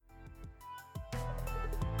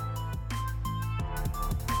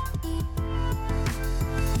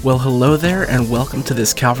Well, hello there, and welcome to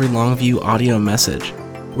this Calvary Longview audio message.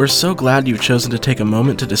 We're so glad you've chosen to take a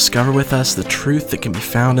moment to discover with us the truth that can be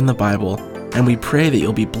found in the Bible, and we pray that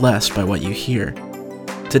you'll be blessed by what you hear.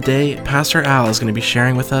 Today, Pastor Al is going to be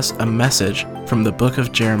sharing with us a message from the book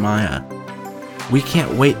of Jeremiah. We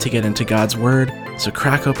can't wait to get into God's Word, so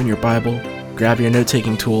crack open your Bible, grab your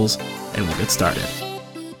note-taking tools, and we'll get started.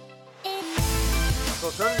 So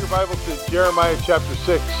turn your Bible to Jeremiah chapter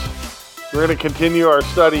 6. We're going to continue our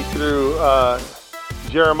study through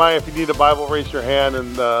Jeremiah. If you need a Bible, raise your hand,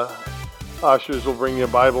 and ushers will bring you a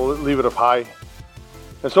Bible. Leave it up high.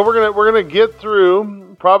 And so we're gonna get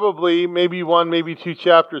through probably maybe one, maybe two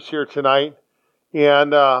chapters here tonight.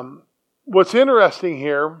 And what's interesting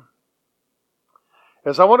here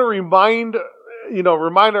is I want to remind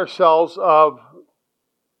ourselves of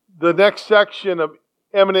the next section of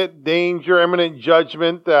imminent danger, imminent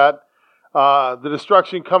judgment, that the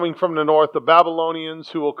destruction coming from the north, the Babylonians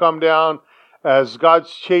who will come down as God's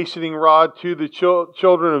chastening rod to the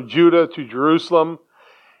children of Judah, to Jerusalem,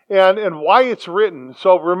 and why it's written.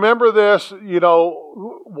 So remember this,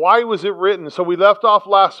 why was it written? So we left off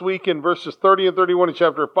last week in verses 30 and 31 in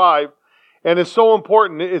chapter 5, and it's so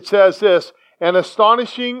important. It says this: an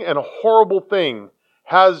astonishing and horrible thing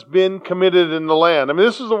has been committed in the land. I mean,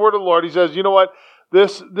 this is the word of the Lord. He says, you know what?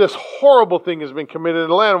 This horrible thing has been committed in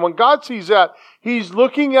the land. When God sees that, He's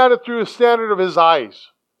looking at it through the standard of His eyes,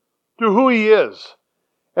 through who He is.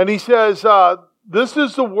 And He says, this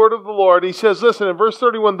is the word of the Lord. He says, listen, in verse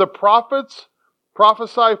 31, the prophets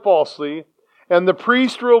prophesy falsely, and the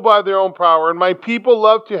priests rule by their own power, and my people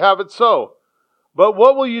love to have it so. But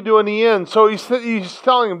what will you do in the end? So he's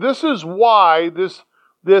telling them, this is why this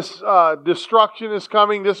destruction is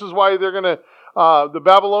coming. This is why they're going to the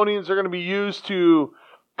Babylonians are going to be used to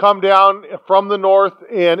come down from the north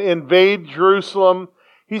and invade Jerusalem.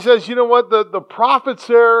 He says, you know what? The prophets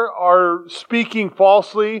there are speaking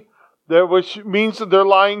falsely, which means that they're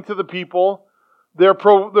lying to the people. They're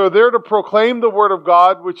there to proclaim the word of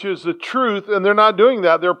God, which is the truth, and they're not doing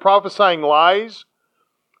that. They're prophesying lies.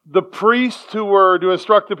 The priests who were to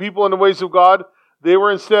instruct the people in the ways of God, they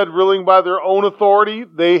were instead ruling by their own authority.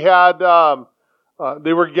 They had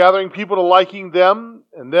they were gathering people to liking them.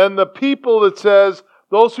 And then the people, that says,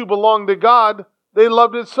 those who belong to God, they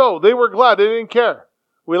loved it so. They were glad. They didn't care.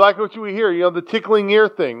 We like what we hear. The tickling ear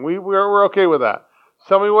thing. We're okay with that.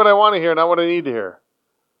 Tell me what I want to hear, not what I need to hear.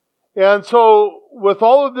 And so with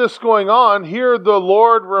all of this going on, here the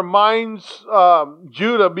Lord reminds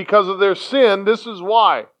Judah, because of their sin, this is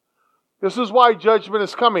why. This is why judgment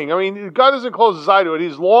is coming. I mean, God doesn't close His eye to it.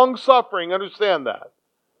 He's long-suffering. Understand that.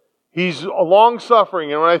 He's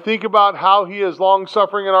long-suffering. And when I think about how He is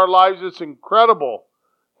long-suffering in our lives, it's incredible.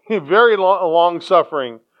 Very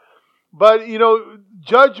long-suffering. But,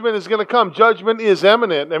 judgment is going to come. Judgment is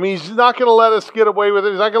imminent. I mean, He's not going to let us get away with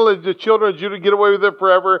it. He's not going to let the children of Judah get away with it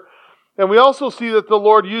forever. And we also see that the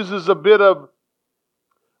Lord uses a bit of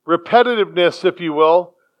repetitiveness, if you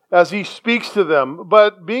will, as He speaks to them.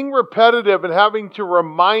 But being repetitive and having to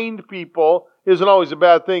remind people isn't always a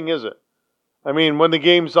bad thing, is it? I mean, when the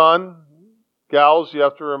game's on, gals, you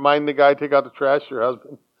have to remind the guy to take out the trash, your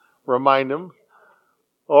husband. Remind him.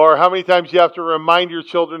 Or how many times you have to remind your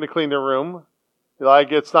children to clean their room.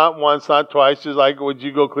 Like, it's not once, not twice. Just like, would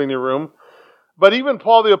you go clean your room? But even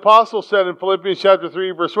Paul the Apostle said in Philippians chapter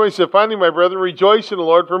 3, verse 20, he said, finally, my brethren, rejoice in the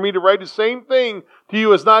Lord. For me to write the same thing to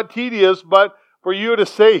you is not tedious, but for you it is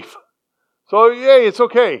safe. So, yay, it's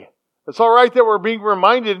okay. It's all right that we're being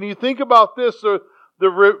reminded. And you think about this,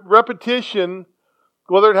 the repetition,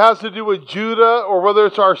 whether it has to do with Judah or whether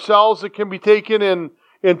it's ourselves, it can be taken in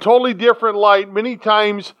totally different light. Many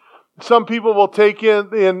times, some people will take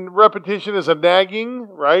in repetition as a nagging,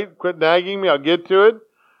 right? Quit nagging me, I'll get to it.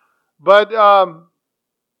 But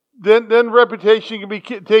then repetition can be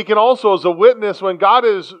taken also as a witness when God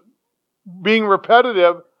is being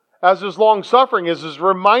repetitive, as His long-suffering, as His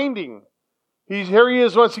reminding. Here He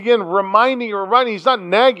is once again reminding. He's not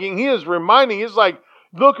nagging, He is reminding. He's like,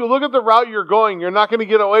 look at the route you're going. You're not going to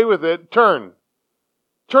get away with it. Turn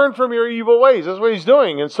from your evil ways. That's what He's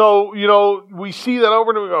doing. And so, we see that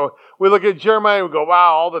over and we look at Jeremiah and we go,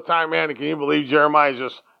 wow, all the time, man, can you believe Jeremiah is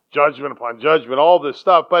just judgment upon judgment, all this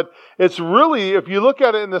stuff. But it's really, if you look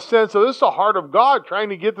at it in the sense of this is the heart of God trying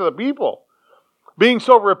to get to the people. Being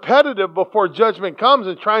so repetitive before judgment comes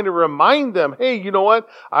and trying to remind them, hey, you know what?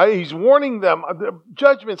 He's warning them, the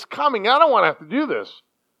judgment's coming. I don't want to have to do this.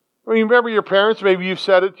 I mean, remember your parents, maybe you've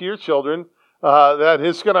said it to your children, that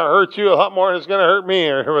it's going to hurt you a lot more than it's going to hurt me,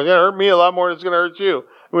 or it's going to hurt me a lot more than it's going to hurt you.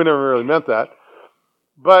 We never really meant that.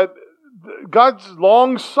 But God's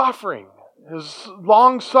long-suffering. his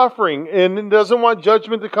long suffering, and doesn't want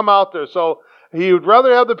judgment to come out there. So he would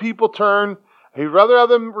rather have the people turn. He'd rather have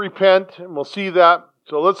them repent, and we'll see that.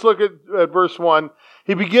 So let's look at verse 1.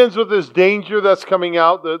 He begins with this danger that's coming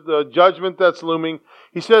out, the judgment that's looming.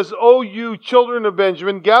 He says, "O you children of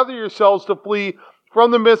Benjamin, gather yourselves to flee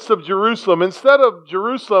from the midst of Jerusalem." Instead of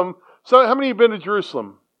Jerusalem, so how many have been to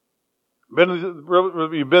Jerusalem?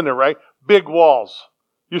 You've been there, right? Big walls.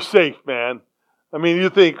 You're safe, man. I mean, you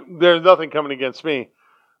think there's nothing coming against me.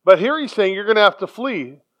 But here he's saying you're going to have to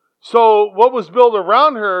flee. So what was built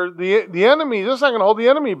around her, the enemy, this is not going to hold the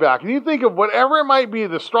enemy back. And you think of whatever it might be,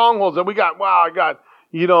 the strongholds that we got. Wow, I got,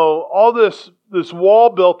 all this wall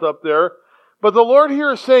built up there. But the Lord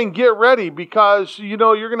here is saying, get ready, because, you're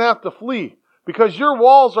going to have to flee. Because your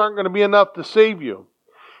walls aren't going to be enough to save you.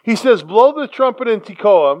 He says, blow the trumpet in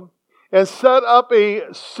Tekoa and set up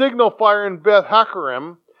a signal fire in Beth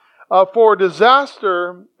Hakkerem, for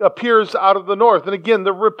disaster appears out of the north. And again,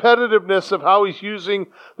 the repetitiveness of how he's using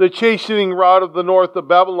the chastening rod of the north, the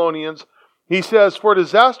Babylonians. He says, for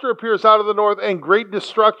disaster appears out of the north and great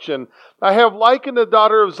destruction. I have likened the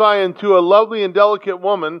daughter of Zion to a lovely and delicate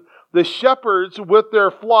woman. The shepherds with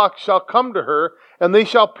their flocks shall come to her, and they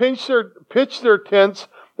shall pitch their tents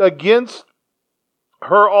against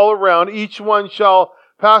her all around. Each one shall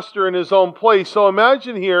pasture in his own place. So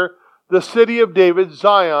imagine here the city of David,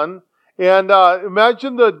 Zion, and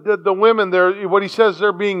imagine the women there. What he says,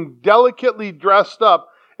 they're being delicately dressed up.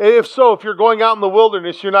 If you're going out in the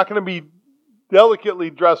wilderness, you're not going to be delicately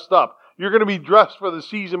dressed up. You're going to be dressed for the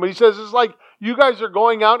season. But he says it's like you guys are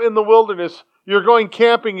going out in the wilderness. You're going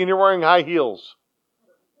camping and you're wearing high heels.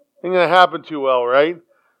 Ain't going to happen too well, right?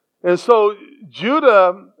 And so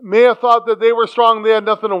Judah may have thought that they were strong, they had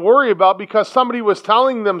nothing to worry about, because somebody was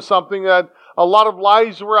telling them something, that a lot of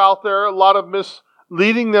lies were out there, a lot of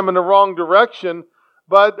misleading them in the wrong direction,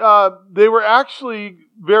 but they were actually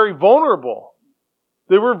very vulnerable.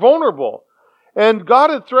 They were vulnerable. And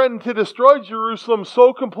God had threatened to destroy Jerusalem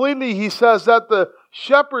so completely, he says, that the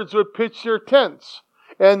shepherds would pitch their tents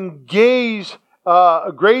and graze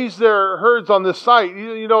their herds on this site.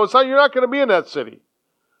 You're not going to be in that city.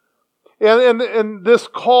 And this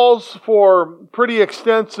calls for pretty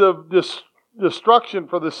extensive destruction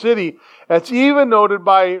for the city. It's even noted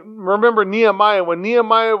by, remember Nehemiah, when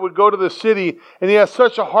Nehemiah would go to the city and he has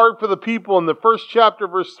such a heart for the people. In the first chapter,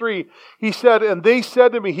 verse 3, he said, and they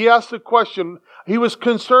said to me, he asked the question, he was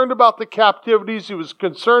concerned about the captivities, he was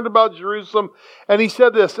concerned about Jerusalem, and he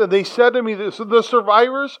said this, and they said to me, the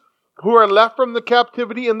survivors who are left from the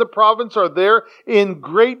captivity in the province are there in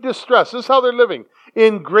great distress. This is how they're living.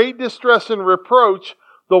 In great distress and reproach.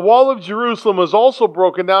 The wall of Jerusalem is also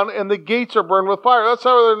broken down and the gates are burned with fire. That's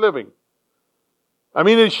how they're living. I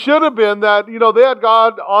mean, it should have been that, they had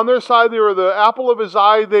God on their side. They were the apple of his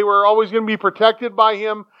eye. They were always going to be protected by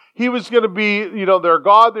him. He was going to be, their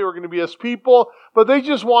God. They were going to be his people. But they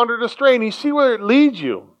just wandered astray. And you see where it leads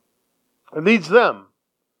you. It leads them.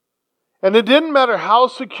 And it didn't matter how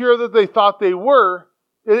secure that they thought they were.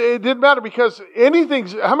 It didn't matter, because you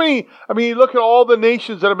look at all the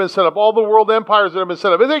nations that have been set up, all the world empires that have been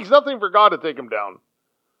set up. It takes nothing for God to take them down.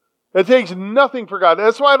 It takes nothing for God.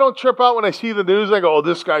 That's why I don't trip out when I see the news. I go, oh,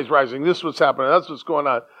 this guy's rising. This is what's happening. That's what's going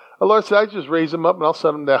on. The Lord said, I just raise him up and I'll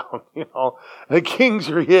set him down. The kings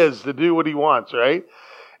are his to do what he wants, right?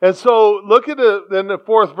 And so look at in the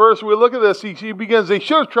fourth verse. We look at this. He begins, they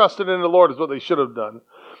should have trusted in the Lord is what they should have done.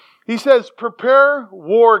 He says, prepare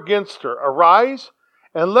war against her. Arise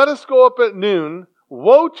and let us go up at noon.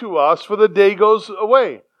 Woe to us, for the day goes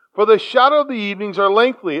away. For the shadow of the evenings are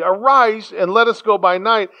lengthy. Arise and let us go by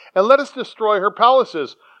night, and let us destroy her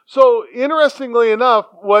palaces. So, interestingly enough,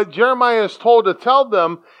 what Jeremiah is told to tell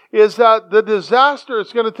them is that the disaster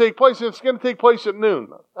is going to take place. It's going to take place at noon.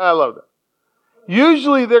 I love that.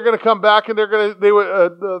 Usually they're going to come back and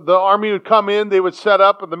the army would come in, they would set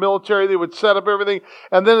up, and the military, they would set up everything.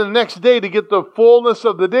 And then the next day, to get the fullness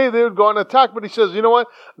of the day, they would go and attack. But he says, you know what?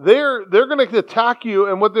 They're going to attack you.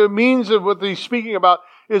 And what the means of what he's speaking about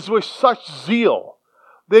is with such zeal.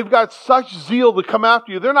 They've got such zeal to come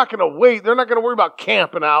after you. They're not going to wait. They're not going to worry about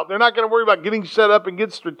camping out. They're not going to worry about getting set up and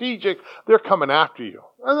get strategic. They're coming after you.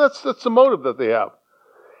 And that's the motive that they have.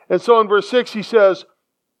 And so in verse 6, he says,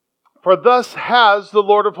 for thus has the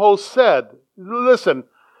Lord of hosts said. Listen,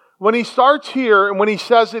 when he starts here and when he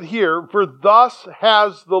says it here, for thus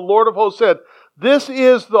has the Lord of hosts said, this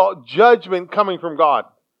is the judgment coming from God.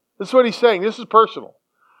 This is what he's saying. This is personal.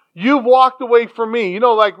 You've walked away from me. You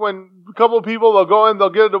know, like when a couple of people, they'll go in, they'll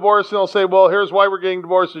get a divorce, and they'll say, well, here's why we're getting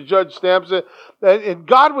divorced. The judge stamps it. And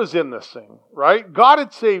God was in this thing, right? God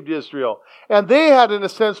had saved Israel. And they had, in a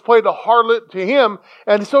sense, played a harlot to him.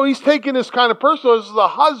 And so he's taken this kind of personal. This is a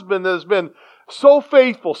husband that has been so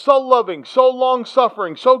faithful, so loving, so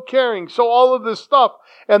long-suffering, so caring, so all of this stuff.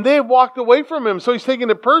 And they've walked away from him. So he's taking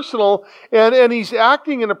it personal, and he's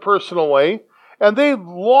acting in a personal way. And they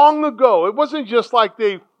long ago, it wasn't just like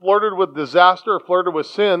they flirted with disaster or flirted with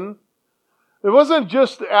sin. It wasn't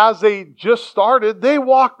just as they just started. They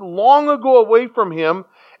walked long ago away from him.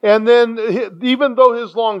 And then even though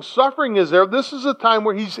his long suffering is there, this is a time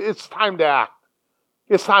where it's time to act.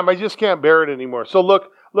 It's time. I just can't bear it anymore. So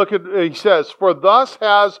look at, he says, for thus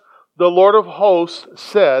has the Lord of hosts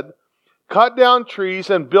said, cut down trees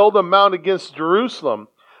and build a mount against Jerusalem.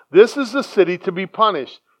 This is the city to be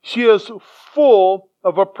punished. She is full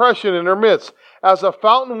of oppression in her midst. As a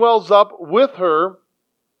fountain wells up with water,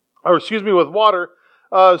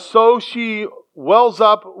 so she wells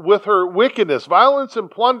up with her wickedness. Violence and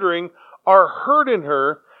plundering are heard in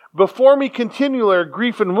her. Before me continually are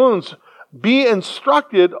grief and wounds. Be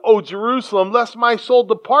instructed, O Jerusalem, lest my soul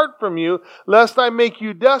depart from you, lest I make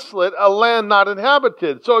you desolate, a land not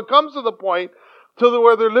inhabited. So it comes to the point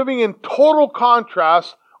where they're living in total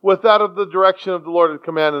contrast with that of the direction of the Lord had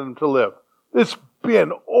commanded them to live. It's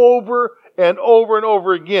been over and over and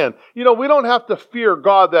over again. You know, we don't have to fear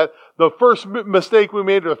God that the first mistake we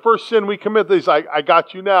made or the first sin we commit, he's like, I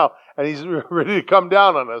got you now, and he's ready to come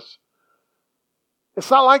down on us. It's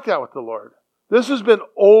not like that with the Lord. This has been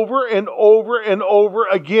over and over and over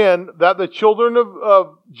again that the children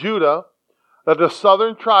of Judah, that the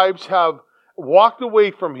southern tribes have walked away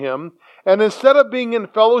from him. And instead of being in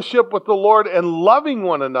fellowship with the Lord and loving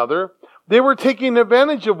one another, they were taking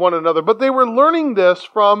advantage of one another. But they were learning this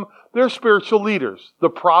from their spiritual leaders. The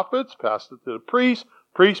prophets passed it to the priests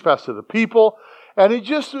passed it to the people. And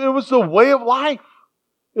it was the way of life.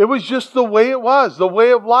 It was just the way it was, the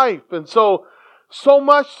way of life. And so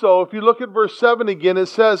much so, if you look at verse 7 again, it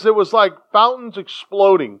says it was like fountains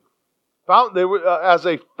exploding. As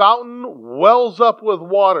a fountain wells up with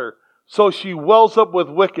water, so she wells up with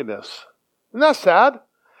wickedness. Isn't that sad?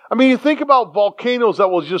 I mean, you think about volcanoes that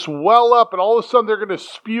will just well up and all of a sudden they're going to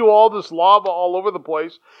spew all this lava all over the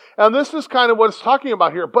place. And this is kind of what it's talking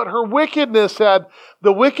about here. But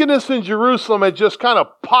the wickedness in Jerusalem had just kind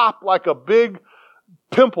of popped like a big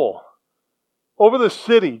pimple over the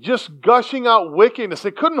city, just gushing out wickedness.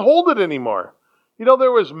 They couldn't hold it anymore. You know,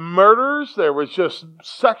 there was murders, there was just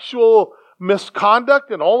sexual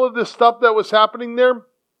misconduct and all of this stuff that was happening there.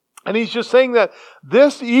 And he's just saying that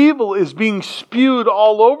this evil is being spewed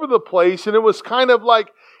all over the place, and it was kind of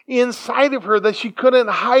like inside of her that she couldn't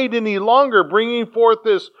hide any longer, bringing forth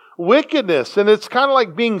this wickedness. And it's kind of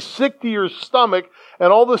like being sick to your stomach,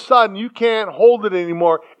 and all of a sudden you can't hold it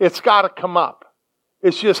anymore. It's got to come up.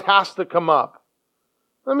 It just has to come up.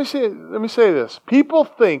 Let me say this. People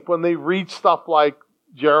think when they read stuff like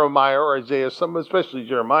Jeremiah or Isaiah, especially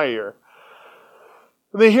Jeremiah here,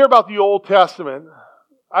 when they hear about the Old Testament,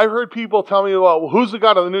 I've heard people tell me, well, who's the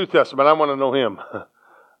God of the New Testament? I want to know him.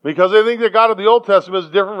 Because they think the God of the Old Testament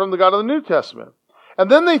is different from the God of the New Testament. And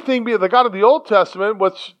then they think the God of the Old Testament,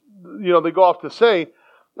 which, they go off to say,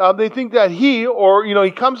 they think that he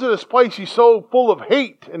comes to this place, he's so full of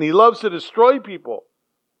hate and he loves to destroy people.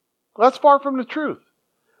 Well, that's far from the truth.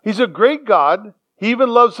 He's a great God. He even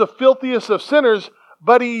loves the filthiest of sinners,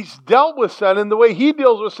 but he's dealt with sin, and the way he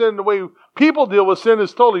deals with sin, the way people deal with sin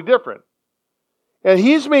is totally different. And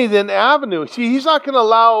he's made an avenue. See, he's not going to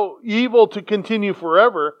allow evil to continue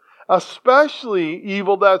forever, especially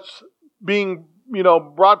evil that's being,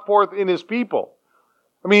 brought forth in his people.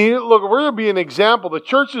 I mean, look, we're to be an example. The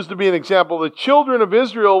church is to be an example. The children of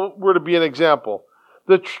Israel were to be an example.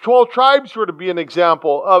 The 12 tribes were to be an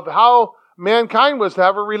example of how mankind was to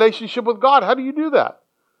have a relationship with God. How do you do that?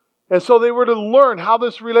 And so they were to learn how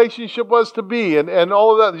this relationship was to be and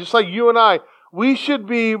all of that. Just like you and I, we should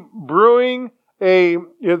be brewing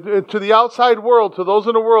to the outside world, to those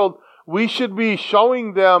in the world, we should be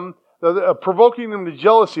showing them, provoking them to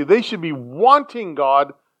jealousy. They should be wanting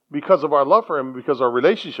God because of our love for him, because our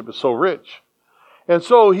relationship is so rich. And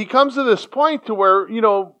so he comes to this point to where,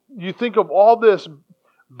 you think of all this,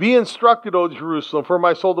 be instructed, O Jerusalem, for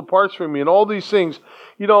my soul departs from me, and all these things.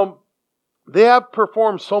 They have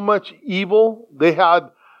performed so much evil. They had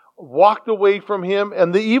walked away from him.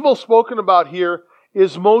 And the evil spoken about here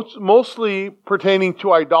is mostly pertaining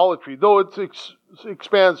to idolatry, though it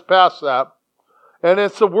expands past that. And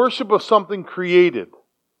it's the worship of something created.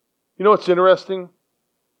 You know what's interesting?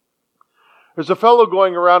 There's a fellow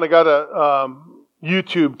going around, I got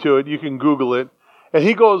YouTube to it. You can Google it. And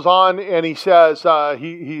he goes on and he says,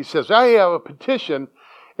 he says, I have a petition.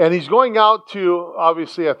 And he's going out to,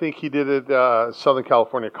 obviously, I think he did it Southern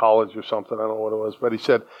California College or something. I don't know what it was. But he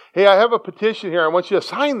said, hey, I have a petition here. I want you to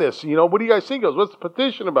sign this. What do you guys think? He goes, what's the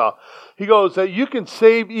petition about? He goes, that you can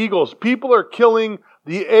save eagles. People are killing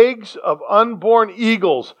the eggs of unborn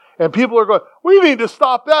eagles. And people are going, we need to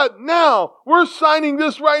stop that now. We're signing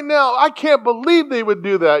this right now. I can't believe they would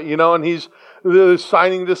do that, And he's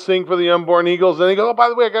signing this thing for the unborn eagles. And he goes, oh, by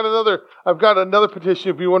the way, I've got another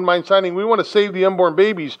petition if you wouldn't mind signing. We want to save the unborn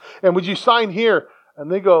babies. And would you sign here?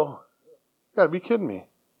 And they go, you got to be kidding me.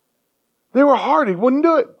 They were hard. He wouldn't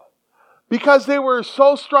do it. Because they were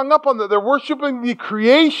so strung up on that. They're worshiping the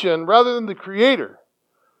creation rather than the Creator.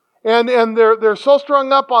 And they're so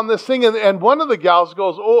strung up on this thing. And one of the gals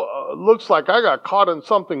goes, looks like I got caught in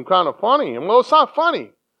something kind of funny. And well, it's not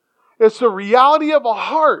funny. It's the reality of a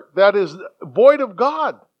heart that is void of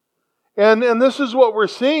God. And this is what we're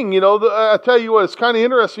seeing. I tell you what, it's kind of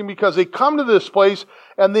interesting because they come to this place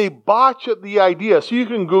and they botch at the idea. So you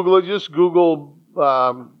can Google it. Just Google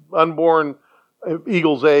unborn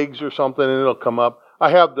eagle's eggs or something and it'll come up.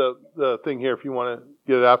 I have the thing here if you want to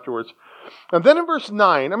get it afterwards. And then in verse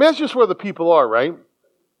 9, that's just where the people are, right?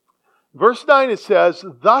 Verse 9 it says,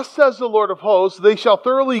 thus says the Lord of hosts, they shall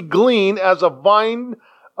thoroughly glean as a vine,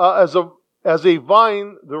 as a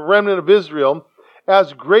vine, the remnant of Israel,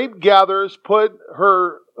 as grape gatherers put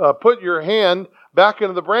your hand back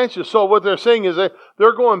into the branches. So what they're saying is that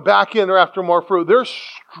they're going back in after more fruit. They're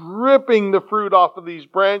stripping the fruit off of these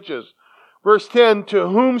branches. Verse 10, to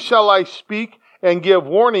whom shall I speak and give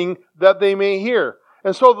warning that they may hear?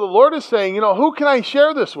 And so the Lord is saying, who can I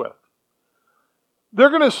share this with? They're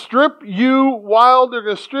going to strip you wild, they're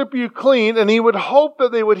going to strip you clean, and He would hope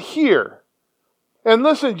that they would hear. And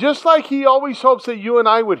listen, just like He always hopes that you and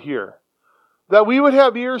I would hear, that we would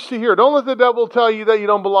have ears to hear. Don't let the devil tell you that you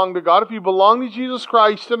don't belong to God. If you belong to Jesus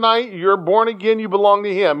Christ tonight, you're born again, you belong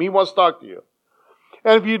to Him. He wants to talk to you.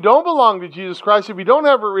 And if you don't belong to Jesus Christ, if you don't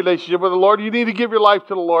have a relationship with the Lord, you need to give your life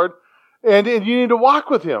to the Lord, and you need to walk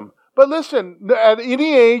with Him. But listen, at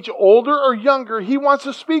any age, older or younger, He wants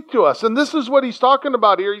to speak to us. And this is what He's talking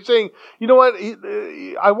about here. He's saying, you know what,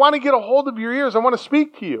 I want to get a hold of your ears. I want to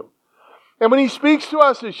speak to you. And when He speaks to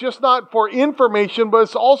us, it's just not for information, but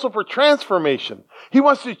it's also for transformation. He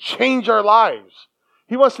wants to change our lives.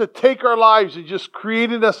 He wants to take our lives and just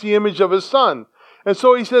create in us the image of His Son. And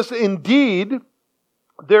so He says, indeed,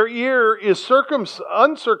 their ear is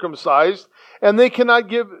uncircumcised, and they cannot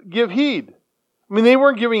give heed. They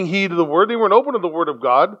weren't giving heed to the Word. They weren't open to the Word of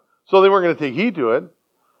God, so they weren't going to take heed to it.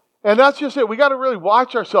 And that's just it. We got to really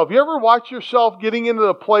watch ourselves. You ever watch yourself getting into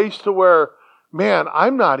a place to where, man,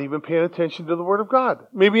 I'm not even paying attention to the Word of God?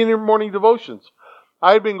 Maybe in your morning devotions.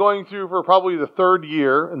 I had been going through for probably the third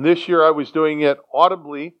year, and this year I was doing it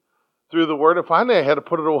audibly through the Word, and finally I had to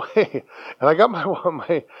put it away. And I got my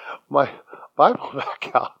Bible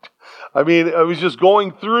back out. I was just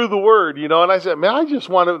going through the Word, and I said, man, I just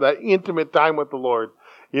wanted that intimate time with the Lord.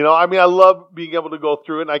 I love being able to go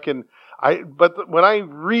through it, but when I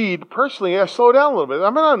read, personally, I slow down a little bit.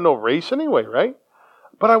 I'm not in no race anyway, right?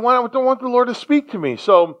 But I don't want the Lord to speak to me.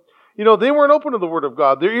 So, they weren't open to the Word of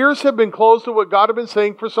God. Their ears have been closed to what God had been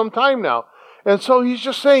saying for some time now. And so He's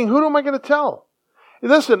just saying, who am I going to tell?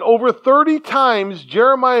 And listen, over 30 times,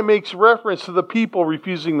 Jeremiah makes reference to the people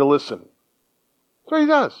refusing to listen. That's what he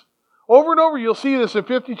does. Over and over, you'll see this in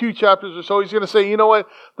 52 chapters or so. He's going to say, you know what?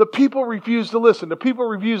 The people refuse to listen. The people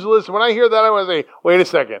refuse to listen. When I hear that, I want to say, wait a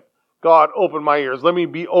second. God, open my ears. Let me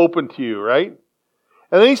be open to you, right?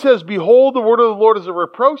 And then He says, behold, the word of the Lord is a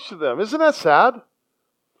reproach to them. Isn't that sad?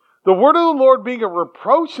 The word of the Lord being a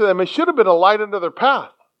reproach to them, it should have been a light unto their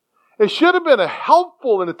path. It should have been a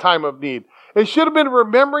helpful in a time of need. It should have been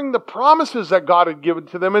remembering the promises that God had given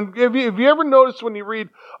to them. And if you ever notice when you read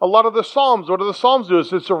a lot of the Psalms, what do the Psalms do?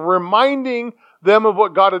 It's a reminding them of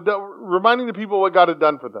what God had done, reminding the people what God had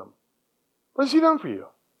done for them. What has He done for you?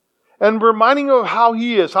 And reminding of how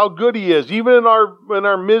He is, how good He is, even in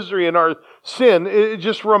our misery and our sin. It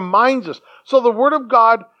just reminds us. So the Word of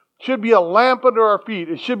God should be a lamp under our feet.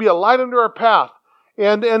 It should be a light under our path.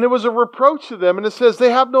 And it was a reproach to them. And it says they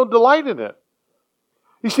have no delight in it.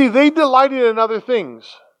 You see, they delighted in other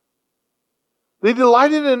things. They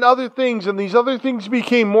delighted in other things, and these other things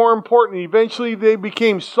became more important. Eventually, they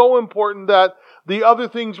became so important that the other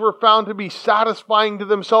things were found to be satisfying to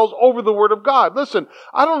themselves over the Word of God. Listen,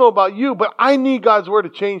 I don't know about you, but I need God's Word to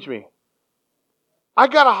change me. I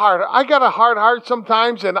got a hard heart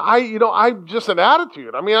sometimes, and I'm just an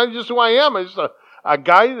attitude. I'm just who I am. I'm just a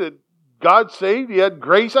guy that God saved. He had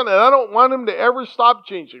grace on, and I don't want Him to ever stop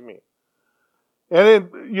changing me. And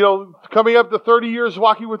then, coming up to 30 years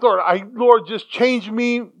walking with Lord, Lord, just change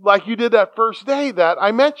me like you did that first day that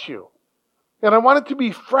I met you. And I want it to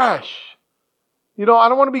be fresh. I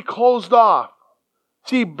don't want to be closed off.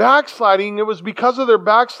 See, backsliding, it was because of their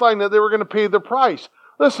backsliding that they were going to pay the price.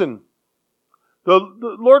 Listen, the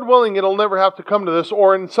Lord willing, it'll never have to come to this,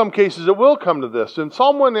 or in some cases it will come to this. In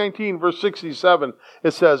Psalm 119, verse 67,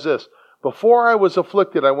 it says this, "Before I was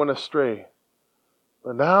afflicted, I went astray,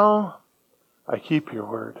 but now I keep your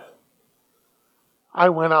word." I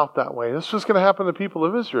went out that way. This was going to happen to the people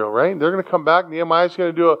of Israel, right? They're going to come back. Nehemiah's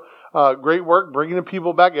going to do a great work, bringing the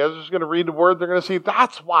people back. Ezra's going to read the word. They're going to see,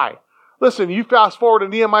 that's why. Listen, you fast forward to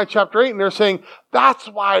Nehemiah chapter 8, and they're saying, that's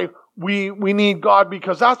why we need God,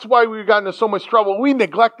 because that's why we've gotten into so much trouble. We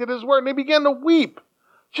neglected His word. And they began to weep.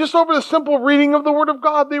 Just over the simple reading of the word of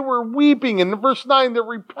God, they were weeping. And in verse 9, they're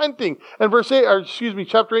repenting. And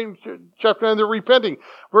chapter 8 and chapter 9, they're repenting.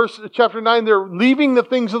 Chapter 9, they're leaving the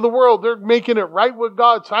things of the world. They're making it right with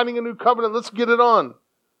God, signing a new covenant. Let's get it on.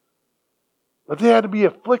 But they had to be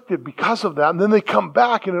afflicted because of that. And then they come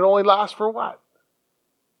back, and it only lasts for what?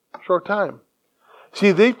 Short time.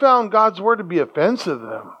 See, they found God's word to be offensive to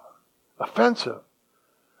them. Offensive.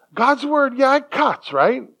 God's word, it cuts,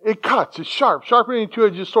 right? It cuts. It's sharp. Sharper than a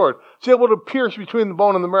two-edged sword. It's able to pierce between the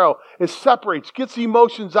bone and the marrow. It separates, gets the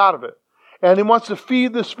emotions out of it. And it wants to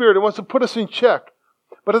feed the spirit. It wants to put us in check.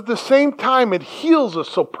 But at the same time, it heals us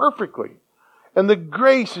so perfectly. And the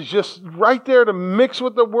grace is just right there to mix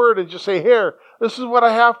with the word and just say, here, this is what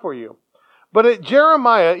I have for you. But at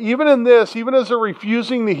Jeremiah, even in this, even as they're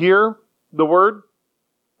refusing to hear the word,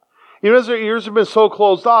 even as their ears have been so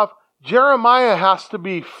closed off, Jeremiah has to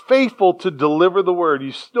be faithful to deliver the word.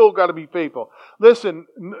 You still got to be faithful. Listen,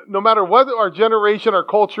 no matter what our generation, our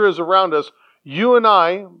culture is around us, you and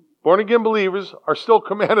I, born-again believers, are still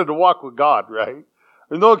commanded to walk with God, right?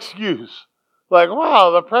 There's no excuse. Like, wow,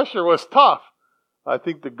 the pressure was tough. I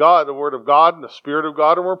think the word of God and the Spirit of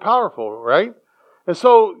God are more powerful, right? And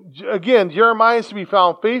so, again, Jeremiah is to be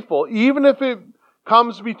found faithful, even if it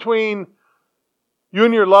comes between you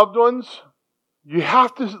and your loved ones. You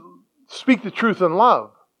have to speak the truth in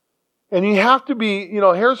love. And you have to be,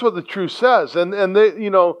 here's what the truth says. And they,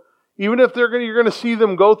 even if you're going to see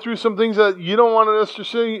them go through some things that you don't want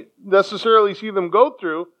to necessarily see them go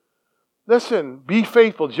through, listen, be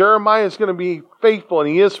faithful. Jeremiah is going to be faithful, and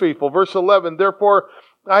he is faithful. Verse 11, "Therefore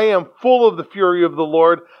I am full of the fury of the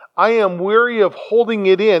Lord. I am weary of holding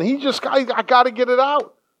it in." I got to get it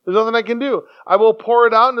out. There's nothing I can do. "I will pour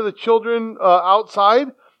it out into the children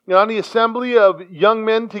outside, on the assembly of young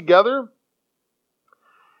men together.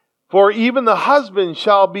 For even the husband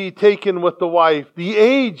shall be taken with the wife, the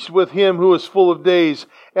aged with him who is full of days,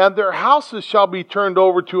 and their houses shall be turned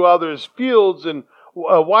over to others, fields and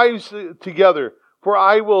wives together. For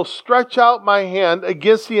I will stretch out my hand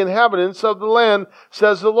against the inhabitants of the land,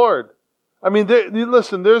 says the Lord." I mean,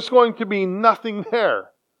 listen, there's going to be nothing there.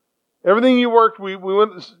 Everything you worked, we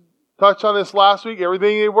went touched on this last week,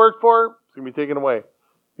 everything you worked for, it's going to be taken away.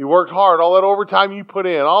 You worked hard, all that overtime you put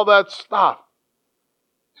in, all that stuff,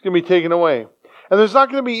 it's going to be taken away. And there's not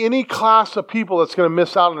going to be any class of people that's going to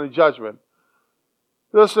miss out on the judgment.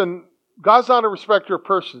 Listen, God's not a respecter of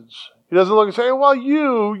persons. He doesn't look and say, well,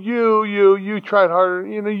 you tried harder.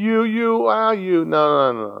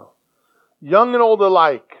 No. Young and old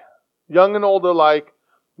alike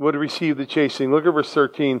would receive the chastening. Look at verse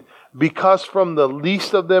 13. "Because from the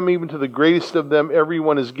least of them, even to the greatest of them,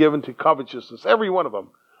 everyone is given to covetousness." Every one of them.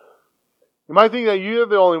 You might think that you're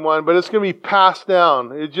the only one, but it's going to be passed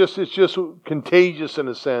down. It's just contagious in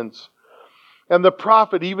a sense. "And the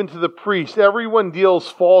prophet, even to the priest, everyone deals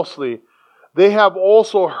falsely. They have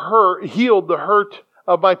also healed the hurt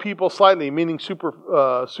of my people slightly," meaning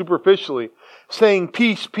superficially, "saying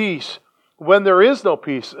peace, peace, when there is no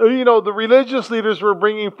peace." The religious leaders were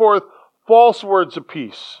bringing forth false words of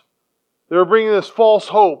peace. They were bringing this false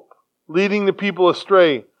hope, leading the people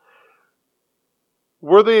astray.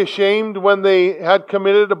 Were they ashamed when they had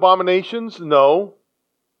committed abominations? No.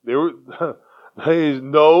 They were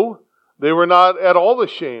not at all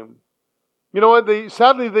ashamed. You know what?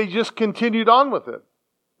 Sadly, they just continued on with it.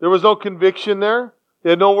 There was no conviction there. They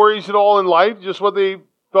had no worries at all in life, just what they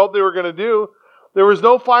felt they were going to do. There was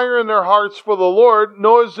no fire in their hearts for the Lord,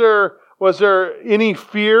 nor was there any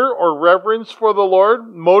fear or reverence for the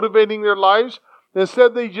Lord motivating their lives.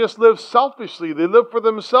 Instead, they just lived selfishly. They lived for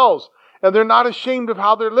themselves. And they're not ashamed of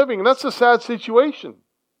how they're living. And that's a sad situation.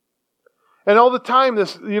 And all the time,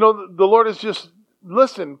 the Lord is just,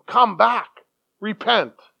 listen, come back,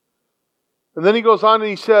 repent. And then he goes on and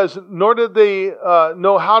he says, "Nor did they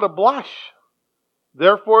know how to blush."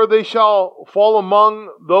 Therefore they shall fall among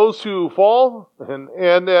those who fall,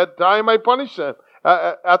 and at time I punish them.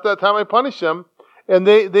 At that time I punish them, and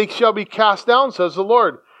they shall be cast down, says the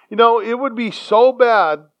Lord. It would be so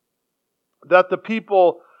bad that the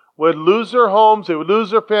people would lose their homes, they would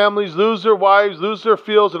lose their families, lose their wives, lose their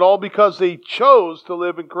fields, and all because they chose to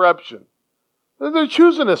live in corruption. They're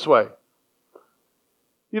choosing this way.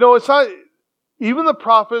 It's not, even the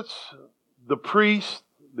prophets, the priests,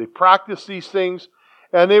 they practiced these things,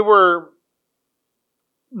 and they were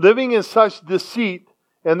living in such deceit,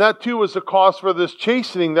 and that too was the cause for this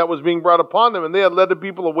chastening that was being brought upon them, and they had led the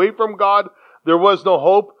people away from God. There was no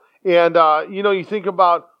hope, and you think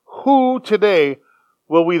about who today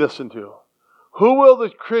will we listen to? Who will the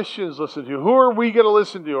Christians listen to? Who are we going to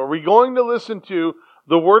listen to? Are we going to listen to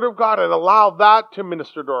the Word of God and allow that to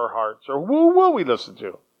minister to our hearts? Or who will we listen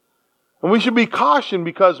to? And we should be cautioned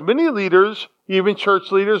because many leaders, even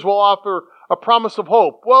church leaders, will offer a promise of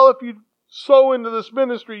hope. Well, if you sow into this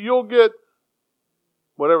ministry, you'll get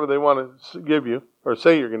whatever they want to give you or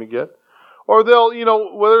say you're going to get. Or they'll,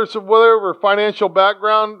 whether it's whatever financial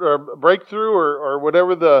background or breakthrough or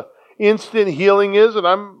whatever the instant healing is, and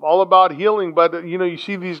I'm all about healing, but you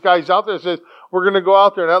see these guys out there that says, we're going to go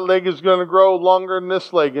out there and that leg is going to grow longer than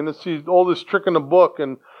this leg, and it's the oldest trick in the book,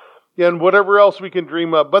 and whatever else we can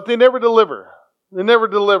dream up. But they never deliver. They never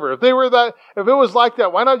deliver. If it was like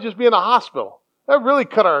that, why not just be in a hospital? That really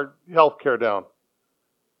cut our health care down.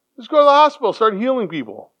 Just go to the hospital, start healing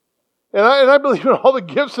people. And I believe in all the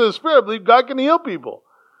gifts of the Spirit. I believe God can heal people.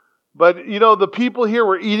 But, the people here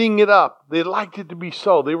were eating it up. They liked it to be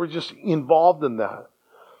so. They were just involved in that.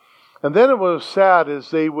 And then it was sad as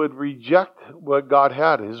they would reject what God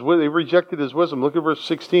had. They rejected His wisdom. Look at verse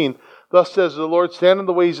 16. Thus says the Lord, stand in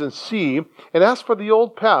the ways and see, and ask for the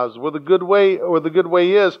old paths where the good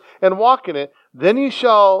way is, and walk in it. Then you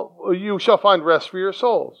shall find rest for your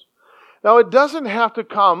souls. Now it doesn't have to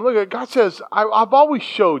come. Look, God says, I've always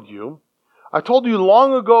showed you. I told you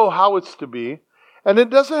long ago how it's to be. And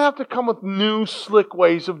it doesn't have to come with new, slick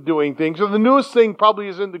ways of doing things. Or the newest thing probably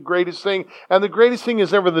isn't the greatest thing. And the greatest thing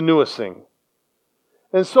is never the newest thing.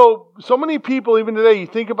 And so many people, even today, you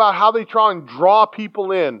think about how they try and draw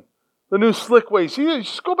people in. The new, slick ways. See,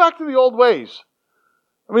 just go back to the old ways.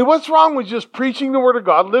 I mean, what's wrong with just preaching the Word of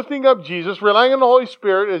God, lifting up Jesus, relying on the Holy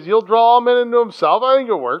Spirit as He'll draw all men into Himself? I think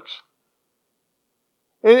it works.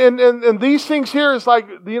 And these things here is like,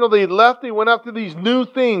 they went after these new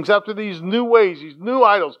things, after these new ways, these new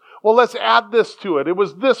idols. Well, let's add this to it. It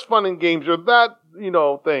was this fun and games or that,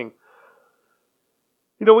 thing.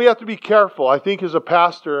 We have to be careful. I think as a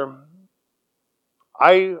pastor,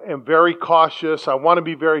 I am very cautious. I want to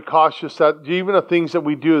be very cautious that even the things that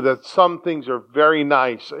we do, that some things are very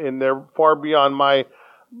nice and they're far beyond my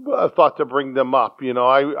thought to bring them up.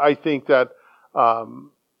 I think that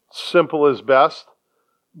simple is best.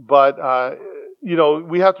 But,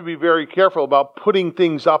 we have to be very careful about putting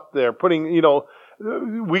things up there.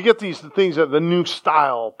 We get these things that the new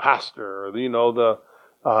style pastor, or,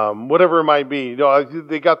 whatever it might be.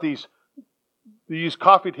 They use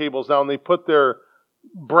coffee tables now and they put their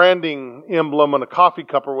branding emblem on a coffee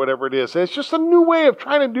cup or whatever it is. And it's just a new way of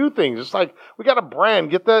trying to do things. It's like, we got a brand,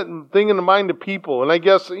 get that thing in the mind of people. And I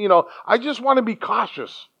guess, I just want to be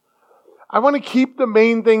cautious. I want to keep the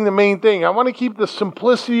main thing. I want to keep the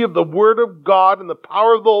simplicity of the Word of God and the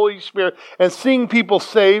power of the Holy Spirit and seeing people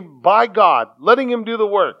saved by God, letting Him do the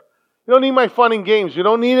work. You don't need my fun and games. You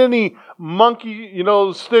don't need any monkey,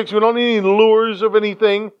 sticks. We don't need any lures of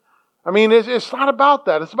anything. I mean, it's not about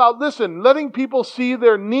that. It's about, letting people see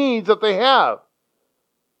their needs that they have.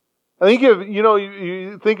 I think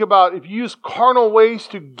you think about if you use carnal ways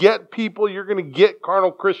to get people, you're going to get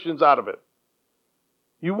carnal Christians out of it.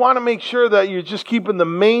 You want to make sure that you're just keeping the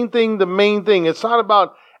main thing. It's not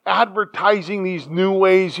about advertising these new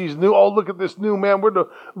ways, look at this new, man.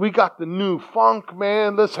 We got the new funk,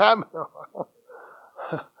 man. Let's have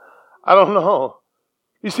I don't know.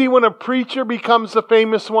 You see, when a preacher becomes the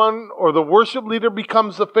famous one, or the worship leader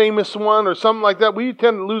becomes the famous one, or something like that, we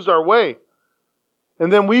tend to lose our way.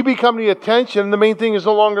 And then we become the attention, and the main thing is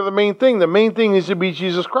no longer the main thing. The main thing is to be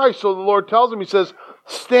Jesus Christ. So the Lord tells him, He says,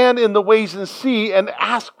 stand in the ways and see and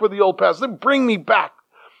ask for the old paths. Then bring me back.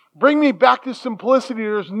 Bring me back to simplicity.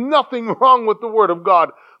 There's nothing wrong with the Word of God.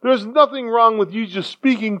 There's nothing wrong with you just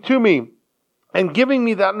speaking to me and giving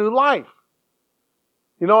me that new life.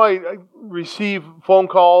 I received a phone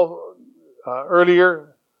call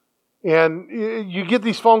earlier, and you get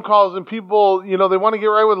these phone calls and people, they want to get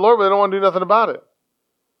right with the Lord, but they don't want to do nothing about it.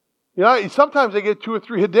 Sometimes I get 2 or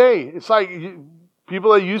 3 a day. It's like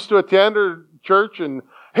people that used to attend or church and,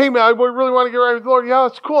 hey man, I really want to get right with the Lord. Yeah,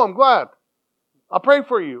 it's cool. I'm glad. I'll pray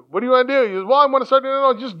for you. What do you want to do? He goes, well, I want to start doing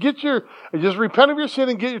it. Just repent of your sin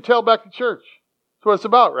and get your tail back to church. That's what it's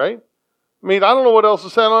about, right? I mean, I don't know what else to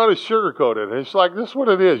say on it. It's sugar-coated. It's like, this is what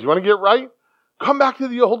it is. You want to get right? Come back to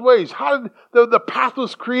the old ways. How did the path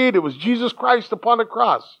was created? It was Jesus Christ upon the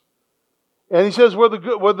cross. And he says where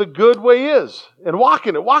the good way is. And walk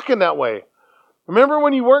in that way. Remember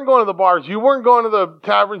when you weren't going to the bars, you weren't going to the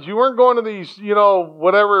taverns, you weren't going to these,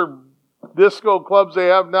 whatever disco clubs they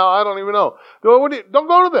have now, I don't even know. Don't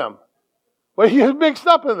go to them. Well, you're mixed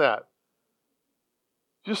up in that.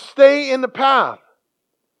 Just stay in the path.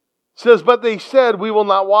 It says, but they said, we will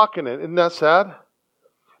not walk in it. Isn't that sad?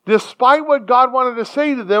 Despite what God wanted to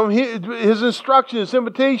say to them, his instructions, his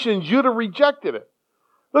invitations, Judah rejected it.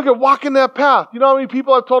 Look at walking that path. You know how many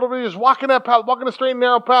people I've told over the years, walking that path, walking a straight and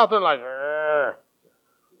narrow path. They're like,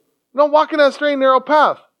 no, walking that straight and narrow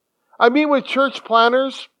path. I meet with church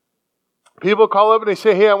planners. People call up and they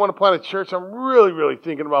say, hey, I want to plant a church. I'm really, really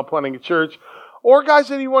thinking about planting a church. Or guys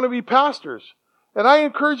that want to be pastors. And I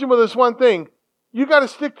encourage them with this one thing. You got to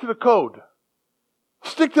stick to the code.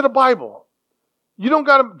 Stick to the Bible. You don't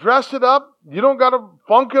got to dress it up. You don't got to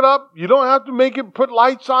funk it up. You don't have to put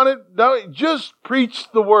lights on it. No, just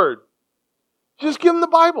preach the word. Just give them the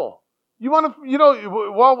Bible. You want to,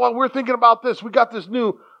 while we're thinking about this, we got this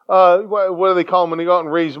new, what do they call them when they go out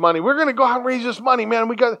and raise money? We're going to go out and raise this money,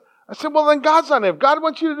 man. I said, well, then God's on it. If God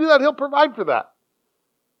wants you to do that, He'll provide for that.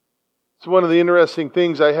 It's one of the interesting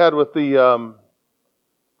things I had with the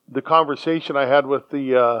conversation I had with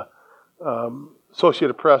the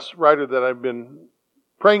Associated Press writer that I've been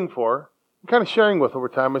praying for, kind of sharing with over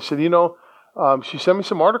time. I said, she sent me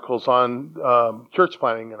some articles on church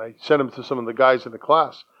planting, and I sent them to some of the guys in the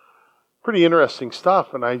class. Pretty interesting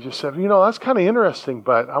stuff. And I just said, that's kind of interesting,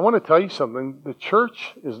 but I want to tell you something. The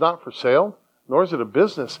church is not for sale, nor is it a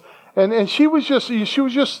business. And she was she's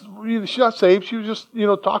not saved. She was just,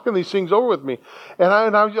 talking these things over with me. And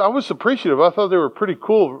I was appreciative. I thought they were pretty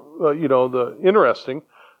cool, interesting.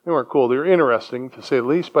 They weren't cool. They were interesting, to say the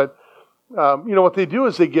least. But, what they do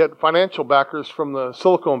is they get financial backers from the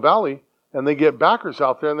Silicon Valley, and they get backers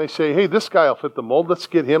out there, and they say, hey, this guy will fit the mold. Let's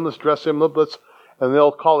get him. Let's dress him up. And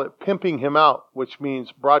they'll call it pimping him out, which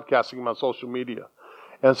means broadcasting him on social media.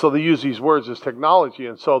 And so they use these words as technology.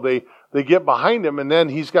 And so they get behind him, and then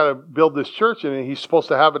he's got to build this church, and he's supposed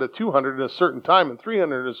to have it at 200 in a certain time and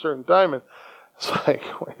 300 in a certain time. And it's like,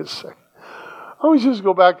 wait a second. I always just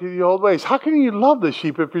go back to the old ways. How can you love the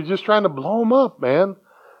sheep if you're just trying to blow them up, man?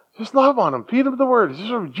 Just love on them. Feed them the word. This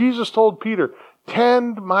is what Jesus told Peter.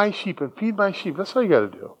 Tend my sheep and feed my sheep. That's all you got to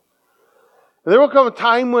do. And there will come a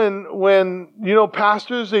time when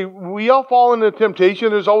pastors, we all fall into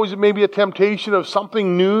temptation. There's always maybe a temptation of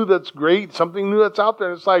something new that's great, something new that's out there.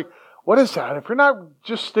 And it's like, what is that? If you're not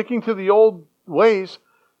just sticking to the old ways,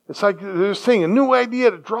 it's like this thing, a new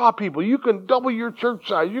idea to draw people. You can double your church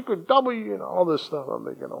size. You can double, all this stuff. I'm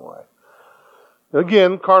thinking, oh my.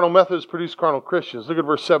 Again, carnal methods produce carnal Christians. Look at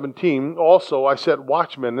verse 17. Also, I set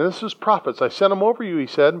watchmen, and this is prophets. I sent them over you, he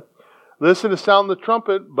said. Listen to sound the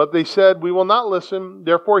trumpet, but they said, we will not listen.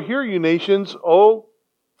 Therefore hear, you nations,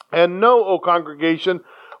 and know, O congregation,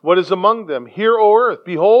 what is among them. Hear, O earth,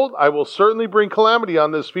 behold, I will certainly bring calamity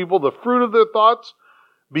on this people, the fruit of their thoughts,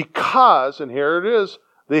 because, and here it is,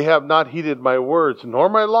 they have not heeded my words, nor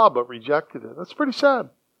my law, but rejected it. That's pretty sad.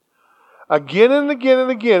 Again and again and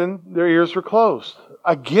again, their ears were closed.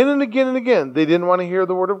 Again and again and again, they didn't want to hear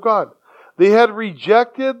the word of God. They had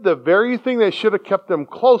rejected the very thing that should have kept them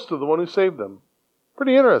close to the one who saved them.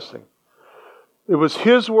 Pretty interesting. It was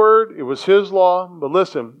His word. It was His law. But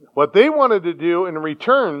listen, what they wanted to do in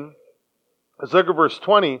return, let's look at verse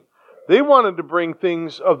 20. They wanted to bring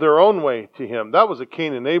things of their own way to Him. That was a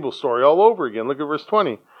Cain and Abel story all over again. Look at verse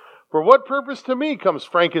 20. For what purpose to me comes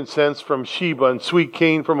frankincense from Sheba and sweet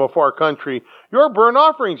cane from a far country? Your burnt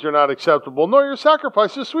offerings are not acceptable, nor your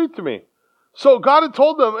sacrifices sweet to me. So God had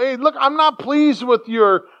told them, hey, look, I'm not pleased with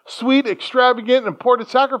your sweet, extravagant, imported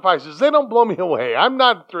sacrifices. They don't blow me away. I'm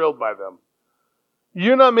not thrilled by them.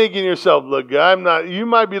 You're not making yourself look good. You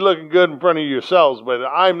might be looking good in front of yourselves, but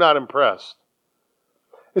I'm not impressed.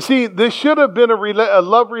 You see, this should have been a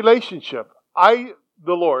love relationship. The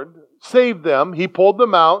Lord, saved them. He pulled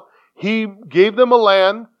them out. He gave them a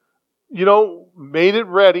land, made it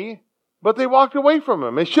ready, but they walked away from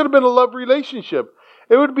Him. It should have been a love relationship.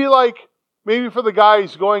 It would be like, maybe for the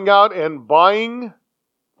guys going out and buying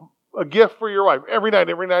a gift for your wife every night,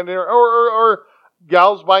 or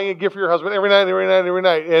gals buying a gift for your husband every night.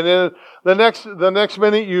 And then the next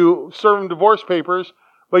minute you serve them divorce papers,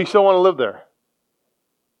 but you still want to live there.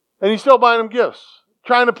 And you're still buying them gifts,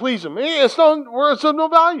 trying to please them. It's of no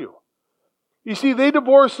value. You see, they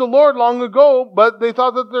divorced the Lord long ago, but they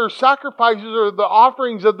thought that their sacrifices or the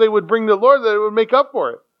offerings that they would bring to the Lord, that it would make up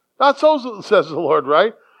for it. Not so, says the Lord,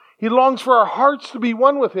 right? He longs for our hearts to be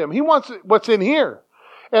one with Him. He wants what's in here.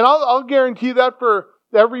 And I'll guarantee that for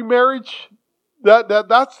every marriage,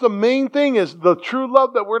 that's the main thing, is the true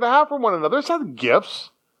love that we're to have for one another. It's not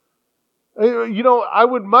gifts. I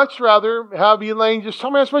would much rather have Elaine just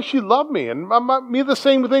tell me how much she loved me, and me the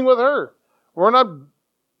same thing with her. We're not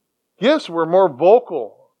gifts, we're more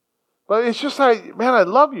vocal. But it's just like, man, I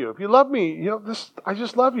love you. If you love me, I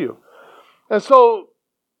just love you. And so,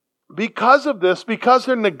 because of this, because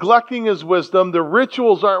they're neglecting His wisdom, the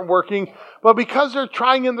rituals aren't working, but because they're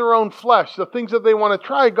trying in their own flesh, the things that they want to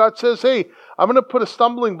try, God says, hey, I'm going to put a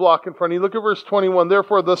stumbling block in front of you. Look at verse 21.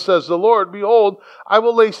 Therefore, thus says the Lord, behold, I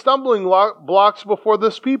will lay stumbling blocks before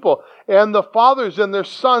this people, and the fathers and their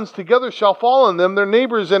sons together shall fall on them, their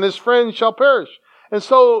neighbors and his friends shall perish. And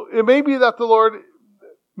so it may be that the Lord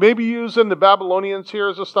may be using the Babylonians here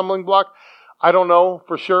as a stumbling block. I don't know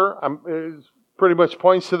for sure. It pretty much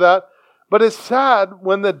points to that. But it's sad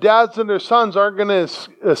when the dads and their sons aren't going to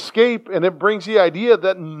escape, and it brings the idea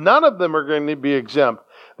that none of them are going to be exempt.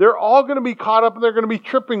 They're all going to be caught up, and they're going to be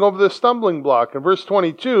tripping over this stumbling block. In verse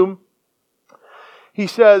 22, he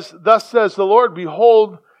says, thus says the Lord,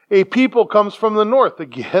 behold, a people comes from the north.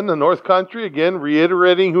 Again, the north country, again,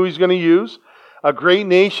 reiterating who He's going to use. A great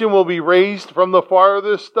nation will be raised from the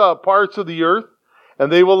farthest parts of the earth,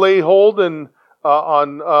 and they will lay hold on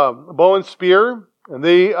bow and spear, and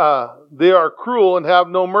they are cruel and have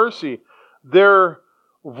no mercy. Their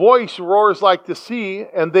voice roars like the sea,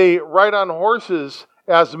 and they ride on horses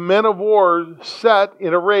as men of war set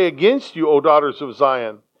in array against you, O daughters of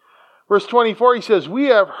Zion. Verse 24, he says, we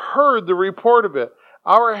have heard the report of it.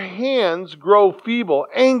 Our hands grow feeble.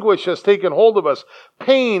 Anguish has taken hold of us.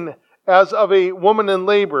 Pain as of a woman in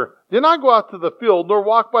labor. Do not go out to the field, nor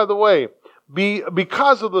walk by the way.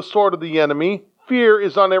 Because of the sword of the enemy, fear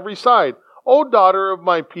is on every side. O daughter of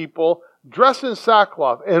my people, dress in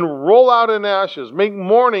sackcloth and roll out in ashes. Make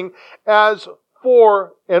mourning as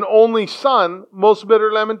for an only son, most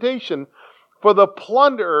bitter lamentation. For the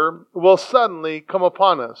plunderer will suddenly come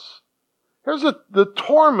upon us. Here's the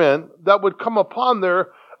torment that would come upon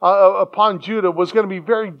Judah was going to be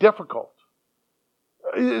very difficult.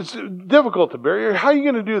 It's difficult to bear. How are you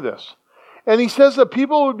going to do this? And he says that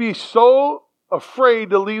people would be so afraid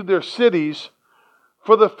to leave their cities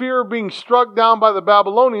for the fear of being struck down by the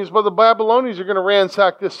Babylonians, but the Babylonians are going to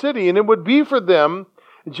ransack this city, and it would be for them.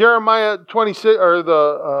 Jeremiah 26,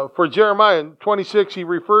 for Jeremiah 26, he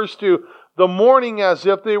refers to the mourning as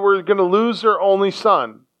if they were going to lose their only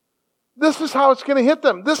son. This is how it's going to hit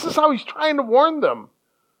them. This is how he's trying to warn them.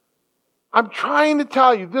 I'm trying to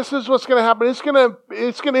tell you, this is what's going to happen. It's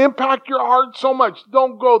going to impact your heart so much.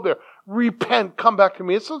 Don't go there. Repent. Come back to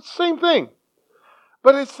me. It's the same thing.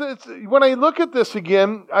 But it's when I look at this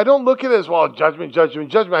again, I don't look at it as, well, judgment.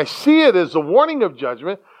 I see it as a warning of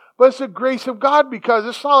judgment, but it's the grace of God, because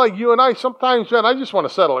it's not like you and I. Sometimes, man, I just want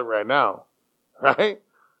to settle it right now. Right?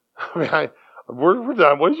 I mean, we're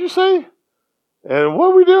done. What did you say? And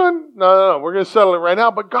what are we doing? No. We're going to settle it right now.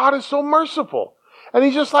 But God is so merciful. And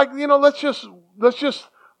He's just like, let's just,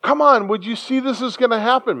 come on. Would you see this is going to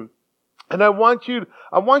happen? And I want you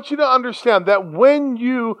to understand that when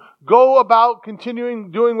you go about continuing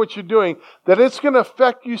doing what you're doing, that it's going to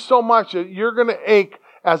affect you so much that you're going to ache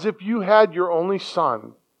as if you had your only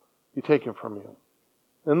son be taken from you.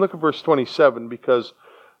 And look at verse 27, because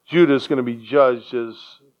Judah is going to be judged as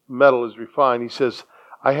metal is refined. He says,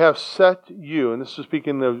 I have set you, and this is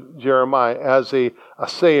speaking of Jeremiah, as a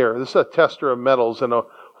assayer. This is a tester of metals and a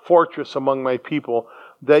fortress among my people,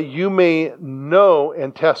 that you may know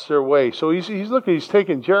and test their way. So he's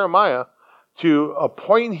taking Jeremiah to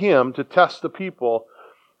appoint him to test the people.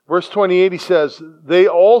 Verse 28, he says, they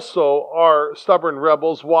also are stubborn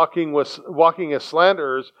rebels, walking as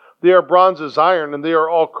slanderers. They are bronze as iron, and they are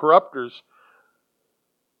all corrupters.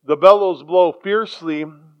 The bellows blow fiercely.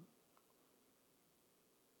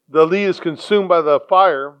 The lead is consumed by the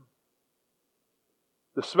fire.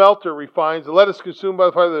 The smelter refines. The lead is consumed by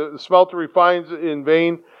the fire. The smelter refines in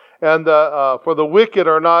vain. And for the wicked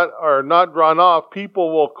are not drawn off.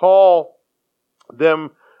 People will call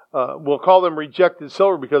them rejected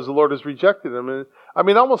silver, because the Lord has rejected them. And,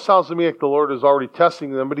 it almost sounds to me like the Lord is already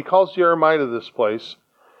testing them. But He calls Jeremiah to this place.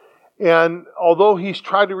 And although He's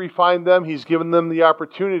tried to refine them, He's given them the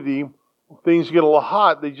opportunity. Things get a little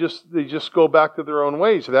hot, they just go back to their own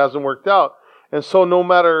ways. It hasn't worked out. And so no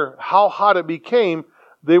matter how hot it became,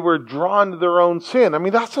 they were drawn to their own sin.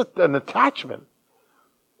 That's an attachment.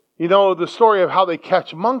 You know the story of how they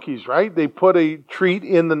catch monkeys, right? They put a treat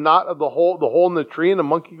in the knot of the hole in the tree, and the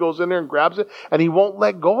monkey goes in there and grabs it, and he won't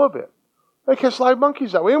let go of it. They catch live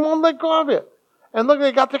monkeys that way. He won't let go of it. And look,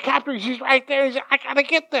 they got the captor. He's right there. He's like, I got to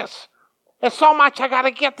get this. It's so much, I got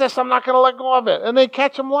to get this. I'm not going to let go of it. And they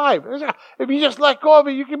catch him live. If you just let go of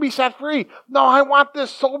it, you can be set free. No, I want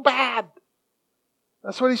this so bad.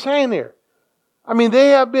 That's what he's saying here. I mean, they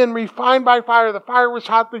have been refined by fire. The fire was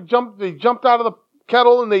hot. They jumped out of the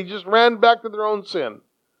kettle and they just ran back to their own sin.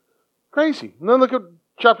 Crazy. And then look at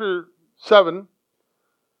chapter 7,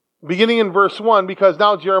 beginning in verse 1, because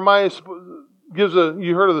now Jeremiah gives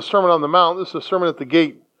you heard of the Sermon on the Mount. This is a sermon at the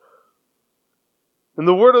gate. And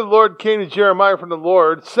the word of the Lord came to Jeremiah from the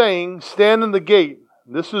Lord, saying, stand in the gate.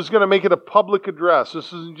 This is going to make it a public address.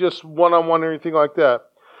 This isn't just one-on-one or anything like that.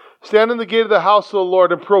 Stand in the gate of the house of the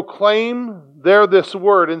Lord and proclaim there this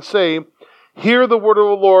word and say, hear the word of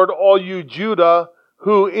the Lord, all you Judah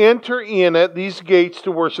who enter in at these gates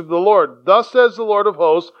to worship the Lord. Thus says the Lord of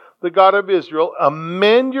hosts, the God of Israel,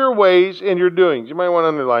 amend your ways and your doings. You might want to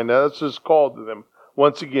underline that. That's just called to them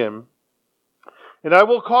once again. And I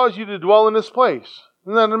will cause you to dwell in this place.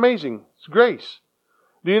 Isn't that amazing? It's grace.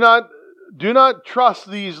 Do not trust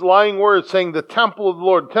these lying words saying the temple of the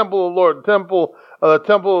Lord, temple of the Lord, temple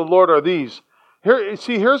of the Lord are these.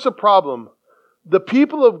 Here's the problem. The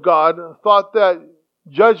people of God thought that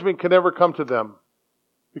judgment could never come to them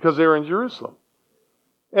because they were in Jerusalem.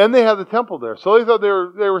 And they had the temple there. So they thought they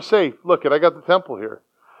were safe. Look, I got the temple here.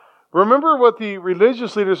 Remember what the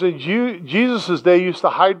religious leaders in Jesus' day used to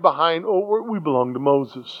hide behind? Oh, we belong to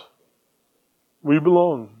Moses. We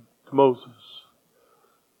belong to Moses.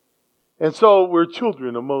 And so we're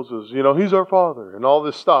children of Moses. You know, he's our father and all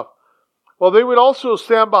this stuff. Well, they would also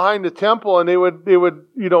stand behind the temple and they would,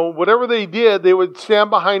 you know, whatever they did, they would stand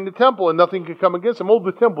behind the temple and nothing could come against them. Oh,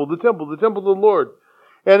 the temple of the Lord.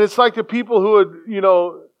 And it's like the people who would, you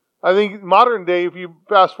know, I think modern day, if you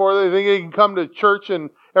fast forward, they think they can come to church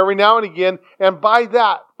and every now and again. And by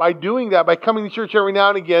doing that, by coming to church every now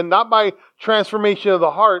and again, not by transformation of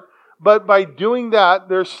the heart, but by doing that,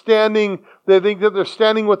 they think that they're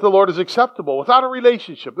standing with the Lord is acceptable. Without a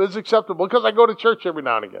relationship, it's acceptable because I go to church every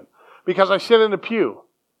now and again. Because I sit in a pew.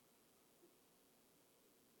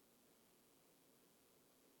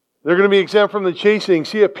 They're going to be exempt from the chastening.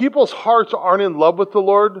 See, if people's hearts aren't in love with the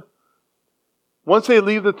Lord, once they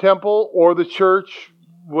leave the temple or the church,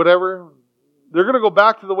 whatever, they're going to go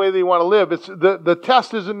back to the way they want to live. The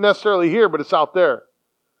test isn't necessarily here, but it's out there.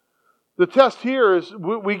 The test here is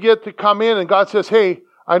we get to come in and God says, hey,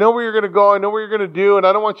 I know where you're going to go, I know what you're going to do, and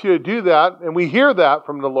I don't want you to do that. And we hear that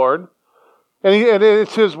from the Lord. And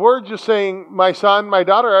it's His word just saying, my son, my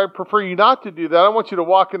daughter, I prefer you not to do that. I want you to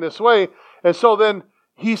walk in this way. And so then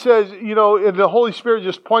He says, you know, and the Holy Spirit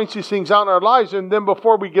just points these things out in our lives. And then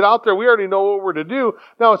before we get out there, we already know what we're to do.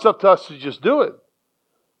 Now it's up to us to just do it.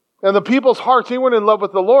 And the people's hearts, they weren't in love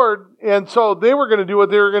with the Lord. And so they were going to do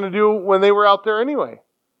what they were going to do when they were out there anyway.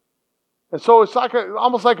 And so it's like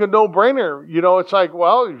almost like a no-brainer. You know, it's like,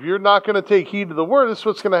 well, if you're not going to take heed to the word, this is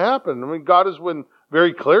what's going to happen. I mean, God has been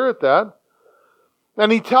very clear at that. And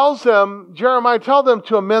He tells them, Jeremiah, tell them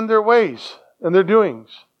to amend their ways and their doings.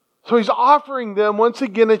 So He's offering them, once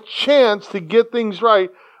again, a chance to get things right,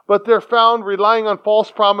 but they're found relying on false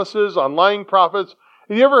promises, on lying prophets.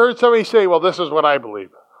 Have you ever heard somebody say, well, this is what I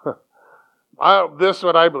believe? This is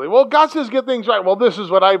what I believe. Well, God says get things right. Well, this is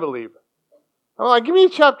what I believe. I'm like, give me a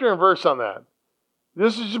chapter and verse on that.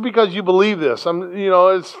 This is just because you believe this.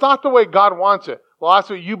 It's not the way God wants it. Well, that's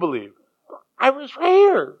what you believe. I was right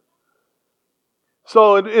here.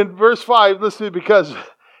 So in verse 5, listen, because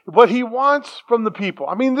what He wants from the people,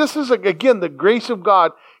 I mean, this is, again, the grace of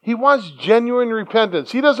God. He wants genuine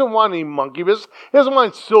repentance. He doesn't want any monkey business. He doesn't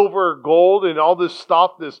want silver, gold, and all this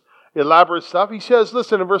stuff, this elaborate stuff. He says,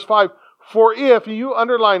 listen, in verse 5, for if, you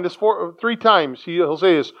underline this 3 times, he'll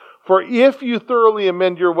say this, for if you thoroughly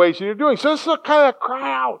amend your ways and your doings. So this is a kind of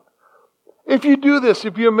cry out. If you do this,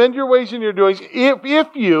 if you amend your ways and your doings,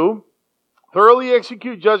 if you thoroughly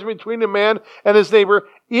execute judgment between a man and his neighbor,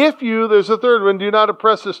 if you, there's a third one, do not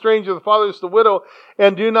oppress the stranger, the fatherless, the widow,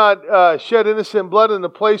 and do not shed innocent blood in the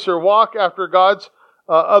place or walk after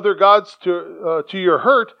other gods to your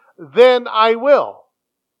hurt, then I will.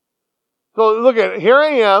 So look at it. Here I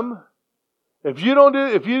am. If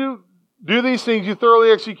you do these things, you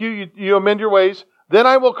thoroughly execute, you amend your ways, then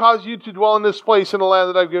I will cause you to dwell in this place in the land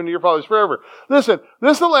that I've given to your fathers forever. Listen,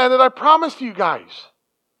 this is the land that I promised you guys.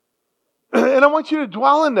 And I want you to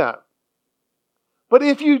dwell in that. But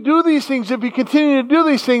if you do these things, if you continue to do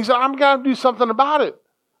these things, I'm going to do something about it.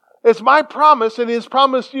 It's my promise, and his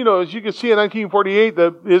promise, as you can see in 1948,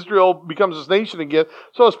 that Israel becomes his nation again.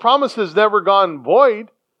 So his promise has never gone void.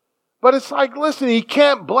 But it's like, listen, he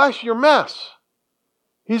can't bless your mess.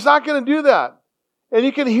 He's not going to do that. And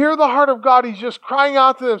you can hear the heart of God. He's just crying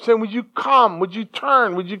out to them, saying, would you come? Would you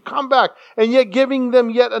turn? Would you come back? And yet giving them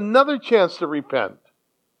yet another chance to repent.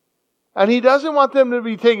 And he doesn't want them to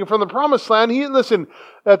be taken from the promised land. Listen,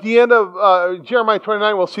 at the end of Jeremiah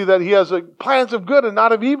 29, we'll see that he has plans of good and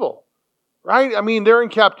not of evil. Right? I mean, they're in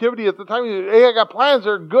captivity at the time. Hey, I got plans that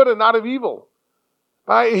are good and not of evil.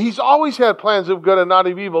 He's always had plans of good and not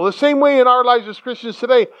of evil. The same way in our lives as Christians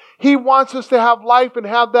today, he wants us to have life and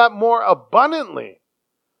have that more abundantly.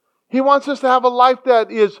 He wants us to have a life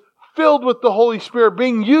that is filled with the Holy Spirit,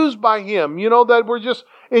 being used by him. That we're just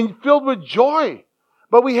filled with joy.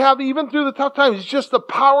 But we have, even through the tough times, it's just the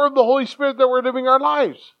power of the Holy Spirit that we're living our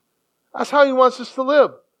lives. That's how he wants us to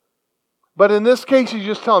live. But in this case, he's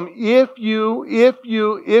just telling them, if you,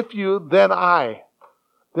 then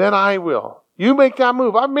I will. You make that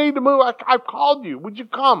move. I've made the move. I've called you. Would you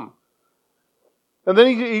come? And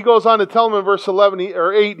then he goes on to tell them in verse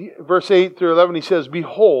 8 through 11, he says,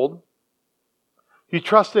 behold, you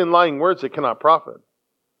trust in lying words that cannot profit.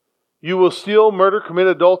 You will steal, murder, commit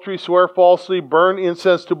adultery, swear falsely, burn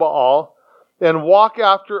incense to Baal, and walk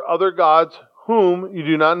after other gods whom you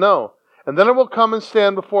do not know. And then I will come and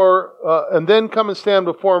stand before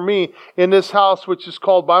me in this house which is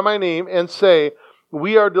called by my name, and say,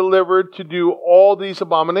 we are delivered to do all these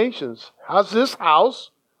abominations. Has this house,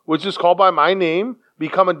 which is called by my name,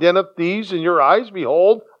 become a den of thieves in your eyes?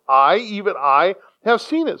 Behold, even I, have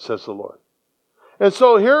seen it, says the Lord. And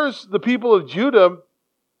so here's the people of Judah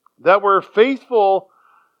that were faithful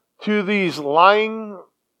to these lying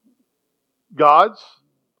gods,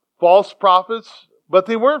 false prophets, but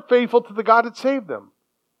they weren't faithful to the God that saved them.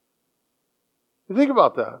 You think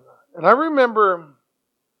about that. And I remember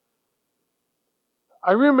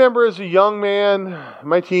as a young man, in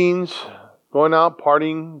my teens, going out,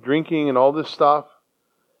 partying, drinking, and all this stuff.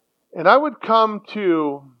 And I would come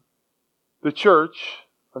to the church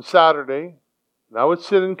on Saturday, and I would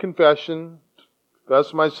sit in confession,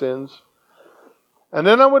 confess my sins, and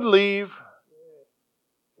then I would leave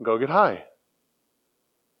and go get high.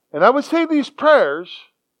 And I would say these prayers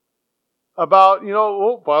about,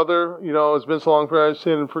 Father, it's been so long for I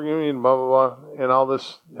sin and forgive me, and blah, blah, blah, and all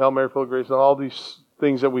this Hail Mary, full of grace, and all these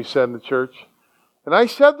things that we said in the church. And I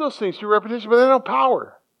said those things through repetition, but they don't have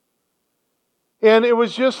power. And it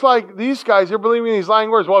was just like these guys, they're believing these lying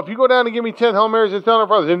words. Well, if you go down and give me 10 Hail Marys and 10 Our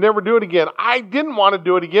Fathers, they'll never do it again. I didn't want to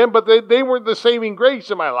do it again, but they weren't the saving grace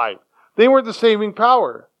in my life. They weren't the saving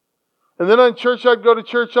power. And then on church, I'd go to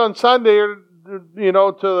church on Sunday, or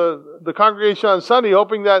to the congregation on Sunday,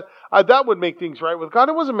 hoping that that would make things right with God.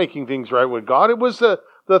 It wasn't making things right with God. It was the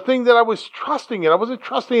thing that I was trusting in. I wasn't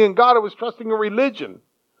trusting in God. I was trusting in religion.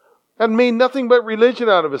 And made nothing but religion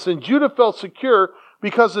out of us. And Judah felt secure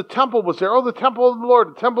because the temple was there. Oh, the temple of the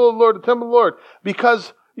Lord, the temple of the Lord, the temple of the Lord.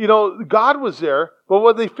 Because, God was there. But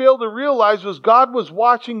what they failed to realize was God was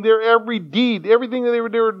watching their every deed, everything that they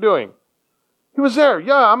were doing. He was there.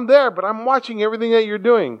 Yeah, I'm there, but I'm watching everything that you're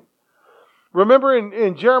doing. Remember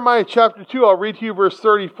in Jeremiah chapter 2, I'll read to you verse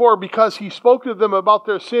 34, because he spoke to them about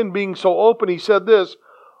their sin being so open, he said this,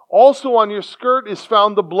 also on your skirt is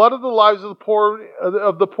found the blood of the lives of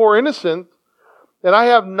the poor innocent, and I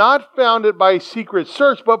have not found it by secret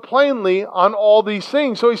search, but plainly on all these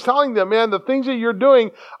things. So he's telling them, man, the things that you're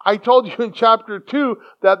doing, I told you in chapter 2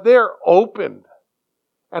 that they're open.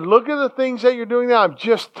 And look at the things that you're doing now. I'm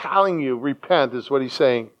just telling you, repent is what he's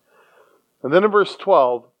saying. And then in verse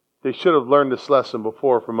 12, they should have learned this lesson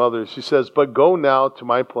before from others. He says, but go now to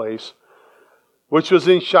my place, which was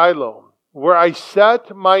in Shiloh, where I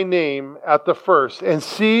set my name at the first, and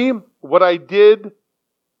see what I did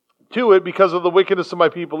to it because of the wickedness of my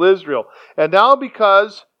people Israel. And now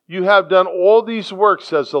because you have done all these works,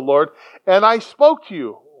 says the Lord, and I spoke to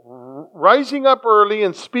you, rising up early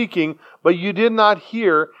and speaking, but you did not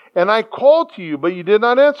hear, and I called to you, but you did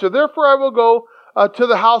not answer. Therefore I will go to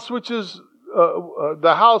the house which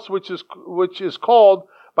is called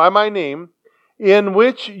by my name, in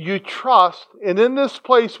which you trust, and in this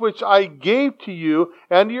place which I gave to you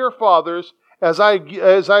and to your fathers, as I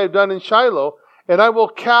have done in Shiloh, and I will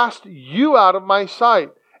cast you out of my sight,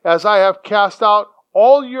 as I have cast out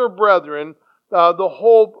all your brethren, the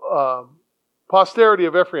whole posterity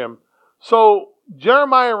of Ephraim. So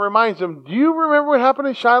Jeremiah reminds them, do you remember what happened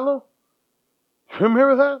in Shiloh? Do you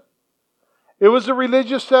remember that? It was a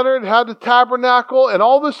religious center. It had the tabernacle, and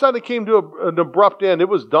all of a sudden it came to an abrupt end. It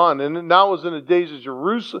was done, and now it was in the days of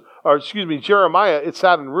Jeremiah. It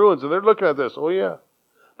sat in ruins, and they're looking at this. Oh yeah,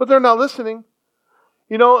 But they're not listening.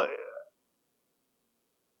 You know,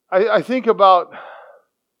 I think about,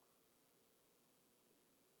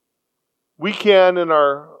 we can in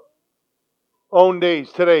our own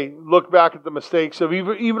days today look back at the mistakes of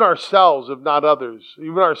even ourselves, if not others.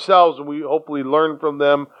 Even ourselves, and we hopefully learn from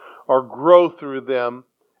them or grow through them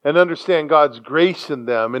and understand God's grace in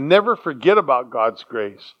them and never forget about God's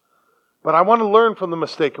grace. But I want to learn from the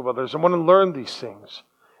mistake of others. I want to learn these things.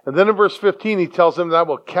 And then in verse 15, he tells them that I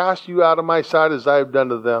will cast you out of my sight as I have done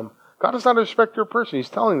to them. God is not a respecter of person. He's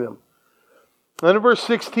telling them. And then in verse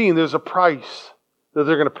 16, there's a price that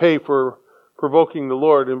they're going to pay for provoking the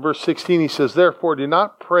Lord. In verse 16, he says, therefore, do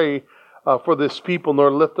not pray for this people, nor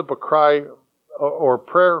lift up a cry or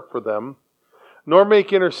prayer for them, nor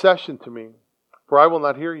make intercession to me, for I will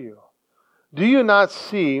not hear you. Do you not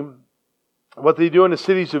see what they do in the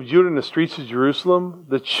cities of Judah and the streets of Jerusalem?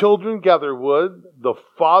 The children gather wood, the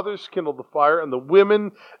fathers kindle the fire, and the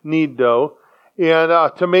women knead dough,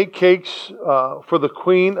 and to make cakes for the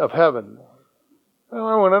Queen of Heaven. Oh,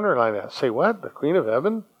 I want to underline that. Say what? The Queen of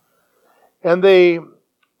Heaven? And they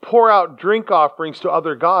pour out drink offerings to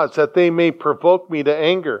other gods, that they may provoke me to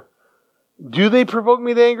anger. Do they provoke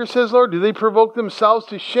me to anger, says the Lord? Do they provoke themselves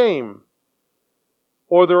to shame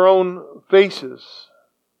or their own faces?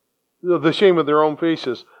 The shame of their own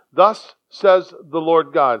faces. Thus says the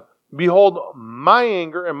Lord God, behold, my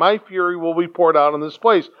anger and my fury will be poured out on this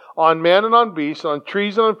place, on man and on beast, on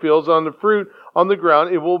trees and on fields, on the fruit on the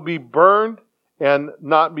ground. It will be burned and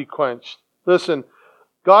not be quenched. Listen,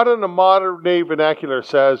 God in the modern day vernacular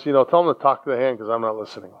says, tell them to talk to the hand because I'm not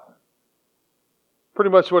listening. Pretty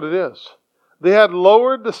much what it is. They had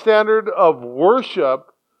lowered the standard of worship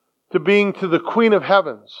to being to the Queen of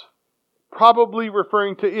Heavens, probably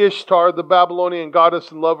referring to Ishtar, the Babylonian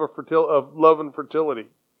goddess of love and fertility.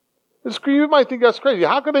 You might think that's crazy.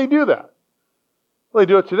 How could they do that? Well, they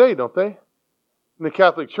do it today, don't they? And the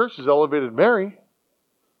Catholic Church has elevated Mary.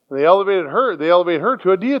 And they elevate her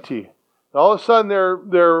to a deity. And all of a sudden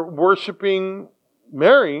they're worshiping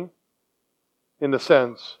Mary in a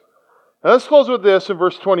sense. Now let's close with this in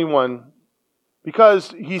verse 21.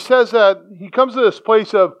 Because he says that he comes to this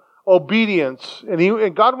place of obedience.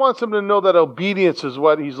 And God wants them to know that obedience is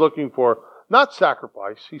what he's looking for, not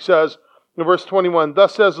sacrifice. He says in verse 21,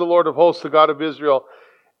 thus says the Lord of hosts, the God of Israel,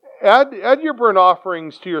 add your burnt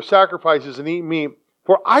offerings to your sacrifices and eat meat.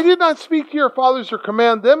 For I did not speak to your fathers or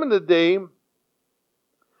command them in the day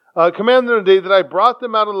that I brought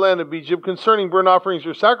them out of the land of Egypt concerning burnt offerings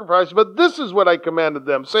or sacrifices, but this is what I commanded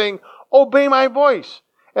them, saying, obey my voice,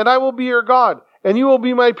 and I will be your God, and you will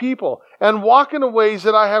be my people, and walk in the ways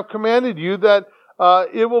that I have commanded you, that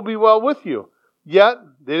it will be well with you. Yet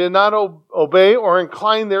they did not obey or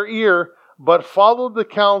incline their ear, but followed the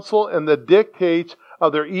counsel and the dictates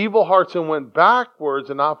of their evil hearts and went backwards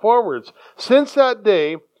and not forwards. Since that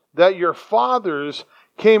day that your fathers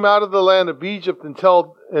came out of the land of Egypt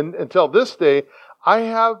until this day, I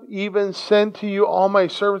have even sent to you all my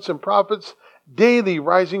servants and prophets daily,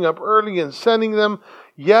 rising up early and sending them.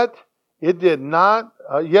 Yet they did not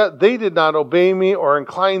obey me or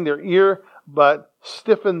incline their ear, but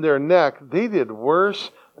stiffened their neck. They did worse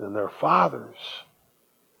than their fathers.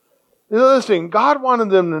 Listen, God wanted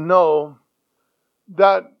them to know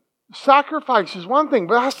that sacrifice is one thing,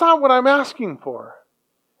 but that's not what I'm asking for.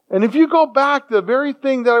 And if you go back, the very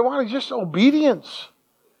thing that I want is just obedience.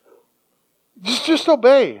 Just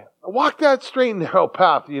obey. Walk that straight and narrow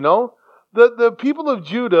path, The people of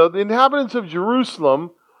Judah, the inhabitants of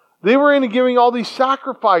Jerusalem, they were into giving all these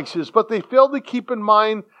sacrifices, but they failed to keep in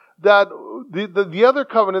mind that the other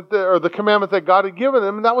covenant, or the commandment that God had given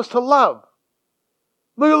them, and that was to love.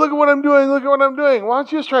 Look at what I'm doing. Look at what I'm doing. Why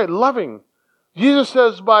don't you just try loving? Jesus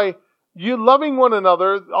says, by you loving one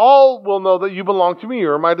another, all will know that you belong to me.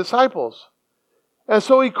 You are my disciples. And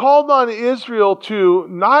so he called on Israel to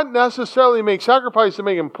not necessarily make sacrifice to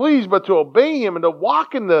make him pleased, but to obey him and to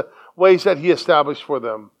walk in the ways that he established for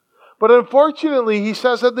them. But unfortunately, he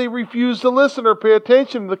says that they refused to listen or pay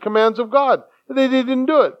attention to the commands of God. They didn't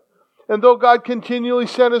do it. And though God continually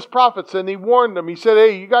sent his prophets and he warned them, he said,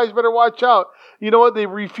 hey, you guys better watch out. You know what? They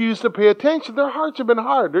refused to pay attention. Their hearts have been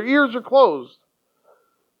hard. Their ears are closed.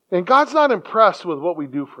 And God's not impressed with what we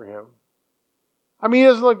do for him. I mean, he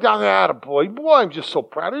doesn't look down at a boy. Boy, I'm just so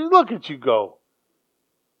proud of you. Look at you go.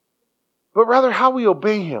 But rather how we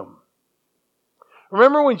obey him.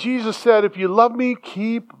 Remember when Jesus said, if you love me,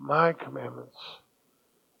 keep my commandments.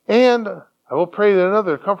 And I will pray that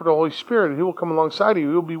another, the Comforter, the Holy Spirit, he will come alongside you.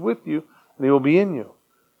 He will be with you, and he will be in you.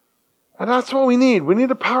 And that's what we need. We need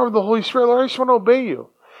the power of the Holy Spirit. Lord, I just want to obey you.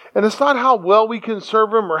 And it's not how well we can serve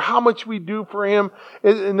Him or how much we do for Him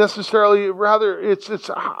necessarily. Rather, it's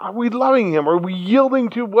are we loving Him? Are we yielding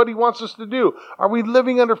to what He wants us to do? Are we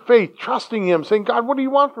living under faith, trusting Him, saying, God, what do you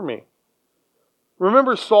want from me?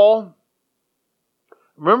 Remember Saul?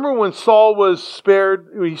 Remember when Saul was spared?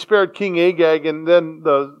 He spared King Agag, and then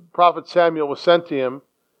the prophet Samuel was sent to him.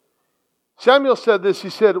 Samuel said this. He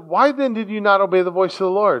said, why then did you not obey the voice of the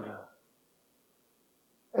Lord?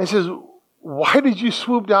 And he says, why did you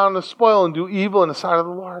swoop down on the spoil and do evil in the sight of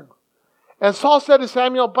the Lord? And Saul said to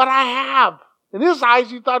Samuel, but I have. In his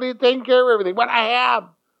eyes, he thought he had taken care of everything. But I have.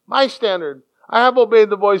 My standard. I have obeyed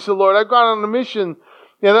the voice of the Lord. I've gone on a mission,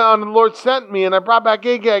 and the Lord sent me, and I brought back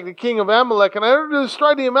Agag, the king of Amalek, and I ordered to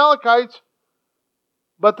destroy the Amalekites.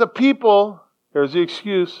 But the people, here's the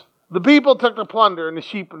excuse, the people took the plunder and the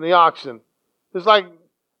sheep and the oxen. It's like,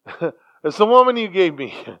 it's the woman you gave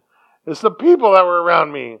me. It's the people that were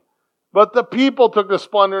around me. But the people took the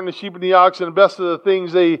plunder and the sheep and the oxen, and best of the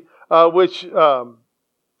things which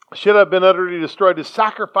should have been utterly destroyed, to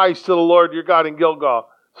sacrifice to the Lord your God in Gilgal.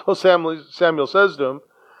 So Samuel says to him,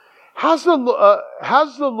 has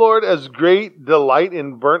the Lord as great delight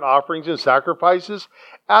in burnt offerings and sacrifices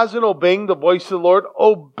as in obeying the voice of the Lord?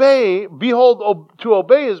 Behold, to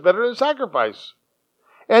obey is better than sacrifice,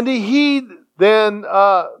 and to heed than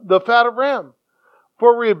the fat of ram.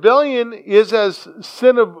 For rebellion is as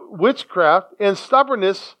sin of witchcraft, and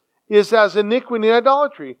stubbornness is as iniquity and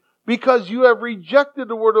idolatry. Because you have rejected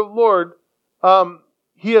the word of the Lord,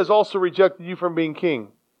 He has also rejected you from being king.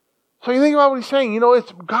 So you think about what he's saying.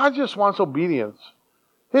 God just wants obedience.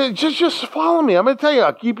 Just follow me. I'm going to tell you,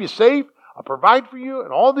 I'll keep you safe. I'll provide for you,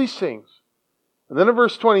 and all these things. And then in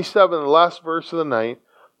verse 27, the last verse of the night,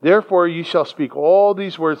 therefore you shall speak all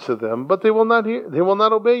these words to them, but they will not hear. They will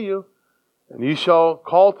not obey you. And you shall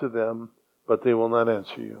call to them, but they will not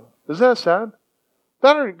answer you. Isn't that sad?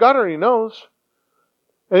 God already knows.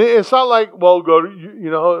 And it's not like, well, God,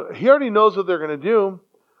 He already knows what they're going to do.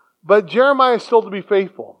 But Jeremiah is still to be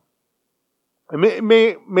faithful. And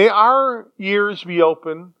may our ears be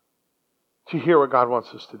open to hear what God wants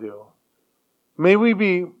us to do. May we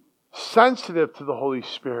be sensitive to the Holy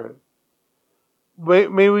Spirit.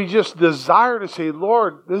 May we just desire to say,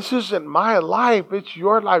 Lord, this isn't my life, it's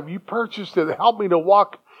your life. You purchased it. Help me to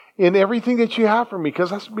walk in everything that you have for me, because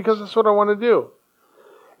that's what I want to do.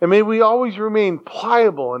 And may we always remain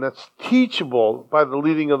pliable and that's teachable by the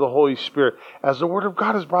leading of the Holy Spirit as the Word of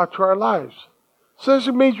God is brought to our lives. So there's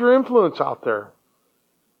a major influence out there.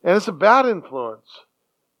 And it's a bad influence.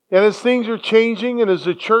 And as things are changing and as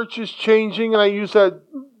the church is changing, and I use that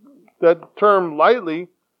term lightly,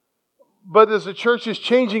 but as the church is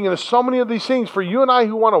changing, and there's so many of these things, for you and I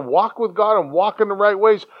who want to walk with God and walk in the right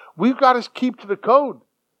ways, we've got to keep to the code.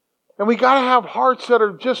 And we got to have hearts that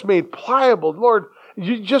are just made pliable. Lord,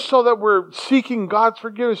 just so that we're seeking God's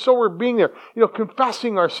forgiveness, so we're being there,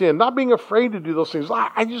 confessing our sin, not being afraid to do those things.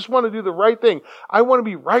 I just want to do the right thing. I want to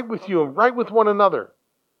be right with you and right with one another.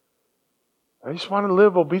 I just want to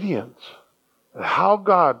live obedience. And how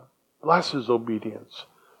God blesses obedience.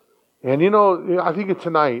 And I think of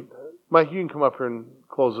tonight, Mike, you can come up here and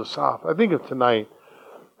close us off. I think of tonight,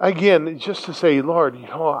 again, just to say, Lord,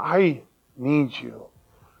 I need you.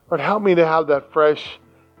 Lord, help me to have that fresh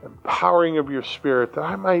empowering of your Spirit, that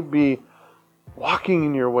I might be walking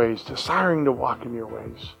in your ways, desiring to walk in your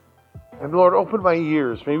ways. And Lord, open my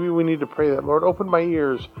ears. Maybe we need to pray that. Lord, open my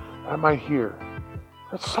ears that I might hear.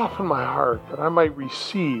 Lord, soften my heart that I might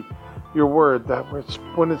receive your word, that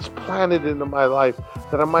when it's planted into my life,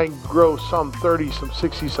 that I might grow some 30, some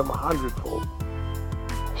 60, some 100-fold.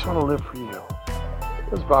 I just want to live for you.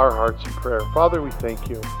 Let's bow our hearts in prayer. Father, we thank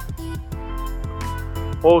you.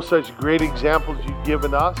 Oh, such great examples you've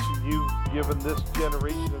given us, you've given this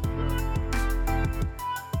generation of church.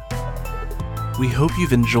 We hope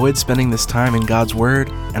you've enjoyed spending this time in God's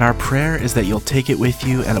Word, and our prayer is that you'll take it with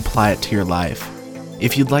you and apply it to your life.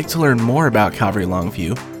 If you'd like to learn more about Calvary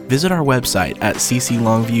Longview, visit our website at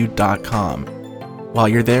cclongview.com. While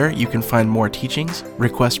you're there, you can find more teachings,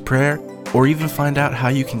 request prayer, or even find out how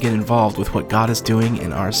you can get involved with what God is doing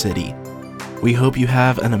in our city. We hope you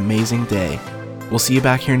have an amazing day. We'll see you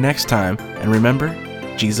back here next time, and remember,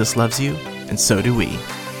 Jesus loves you, and so do we.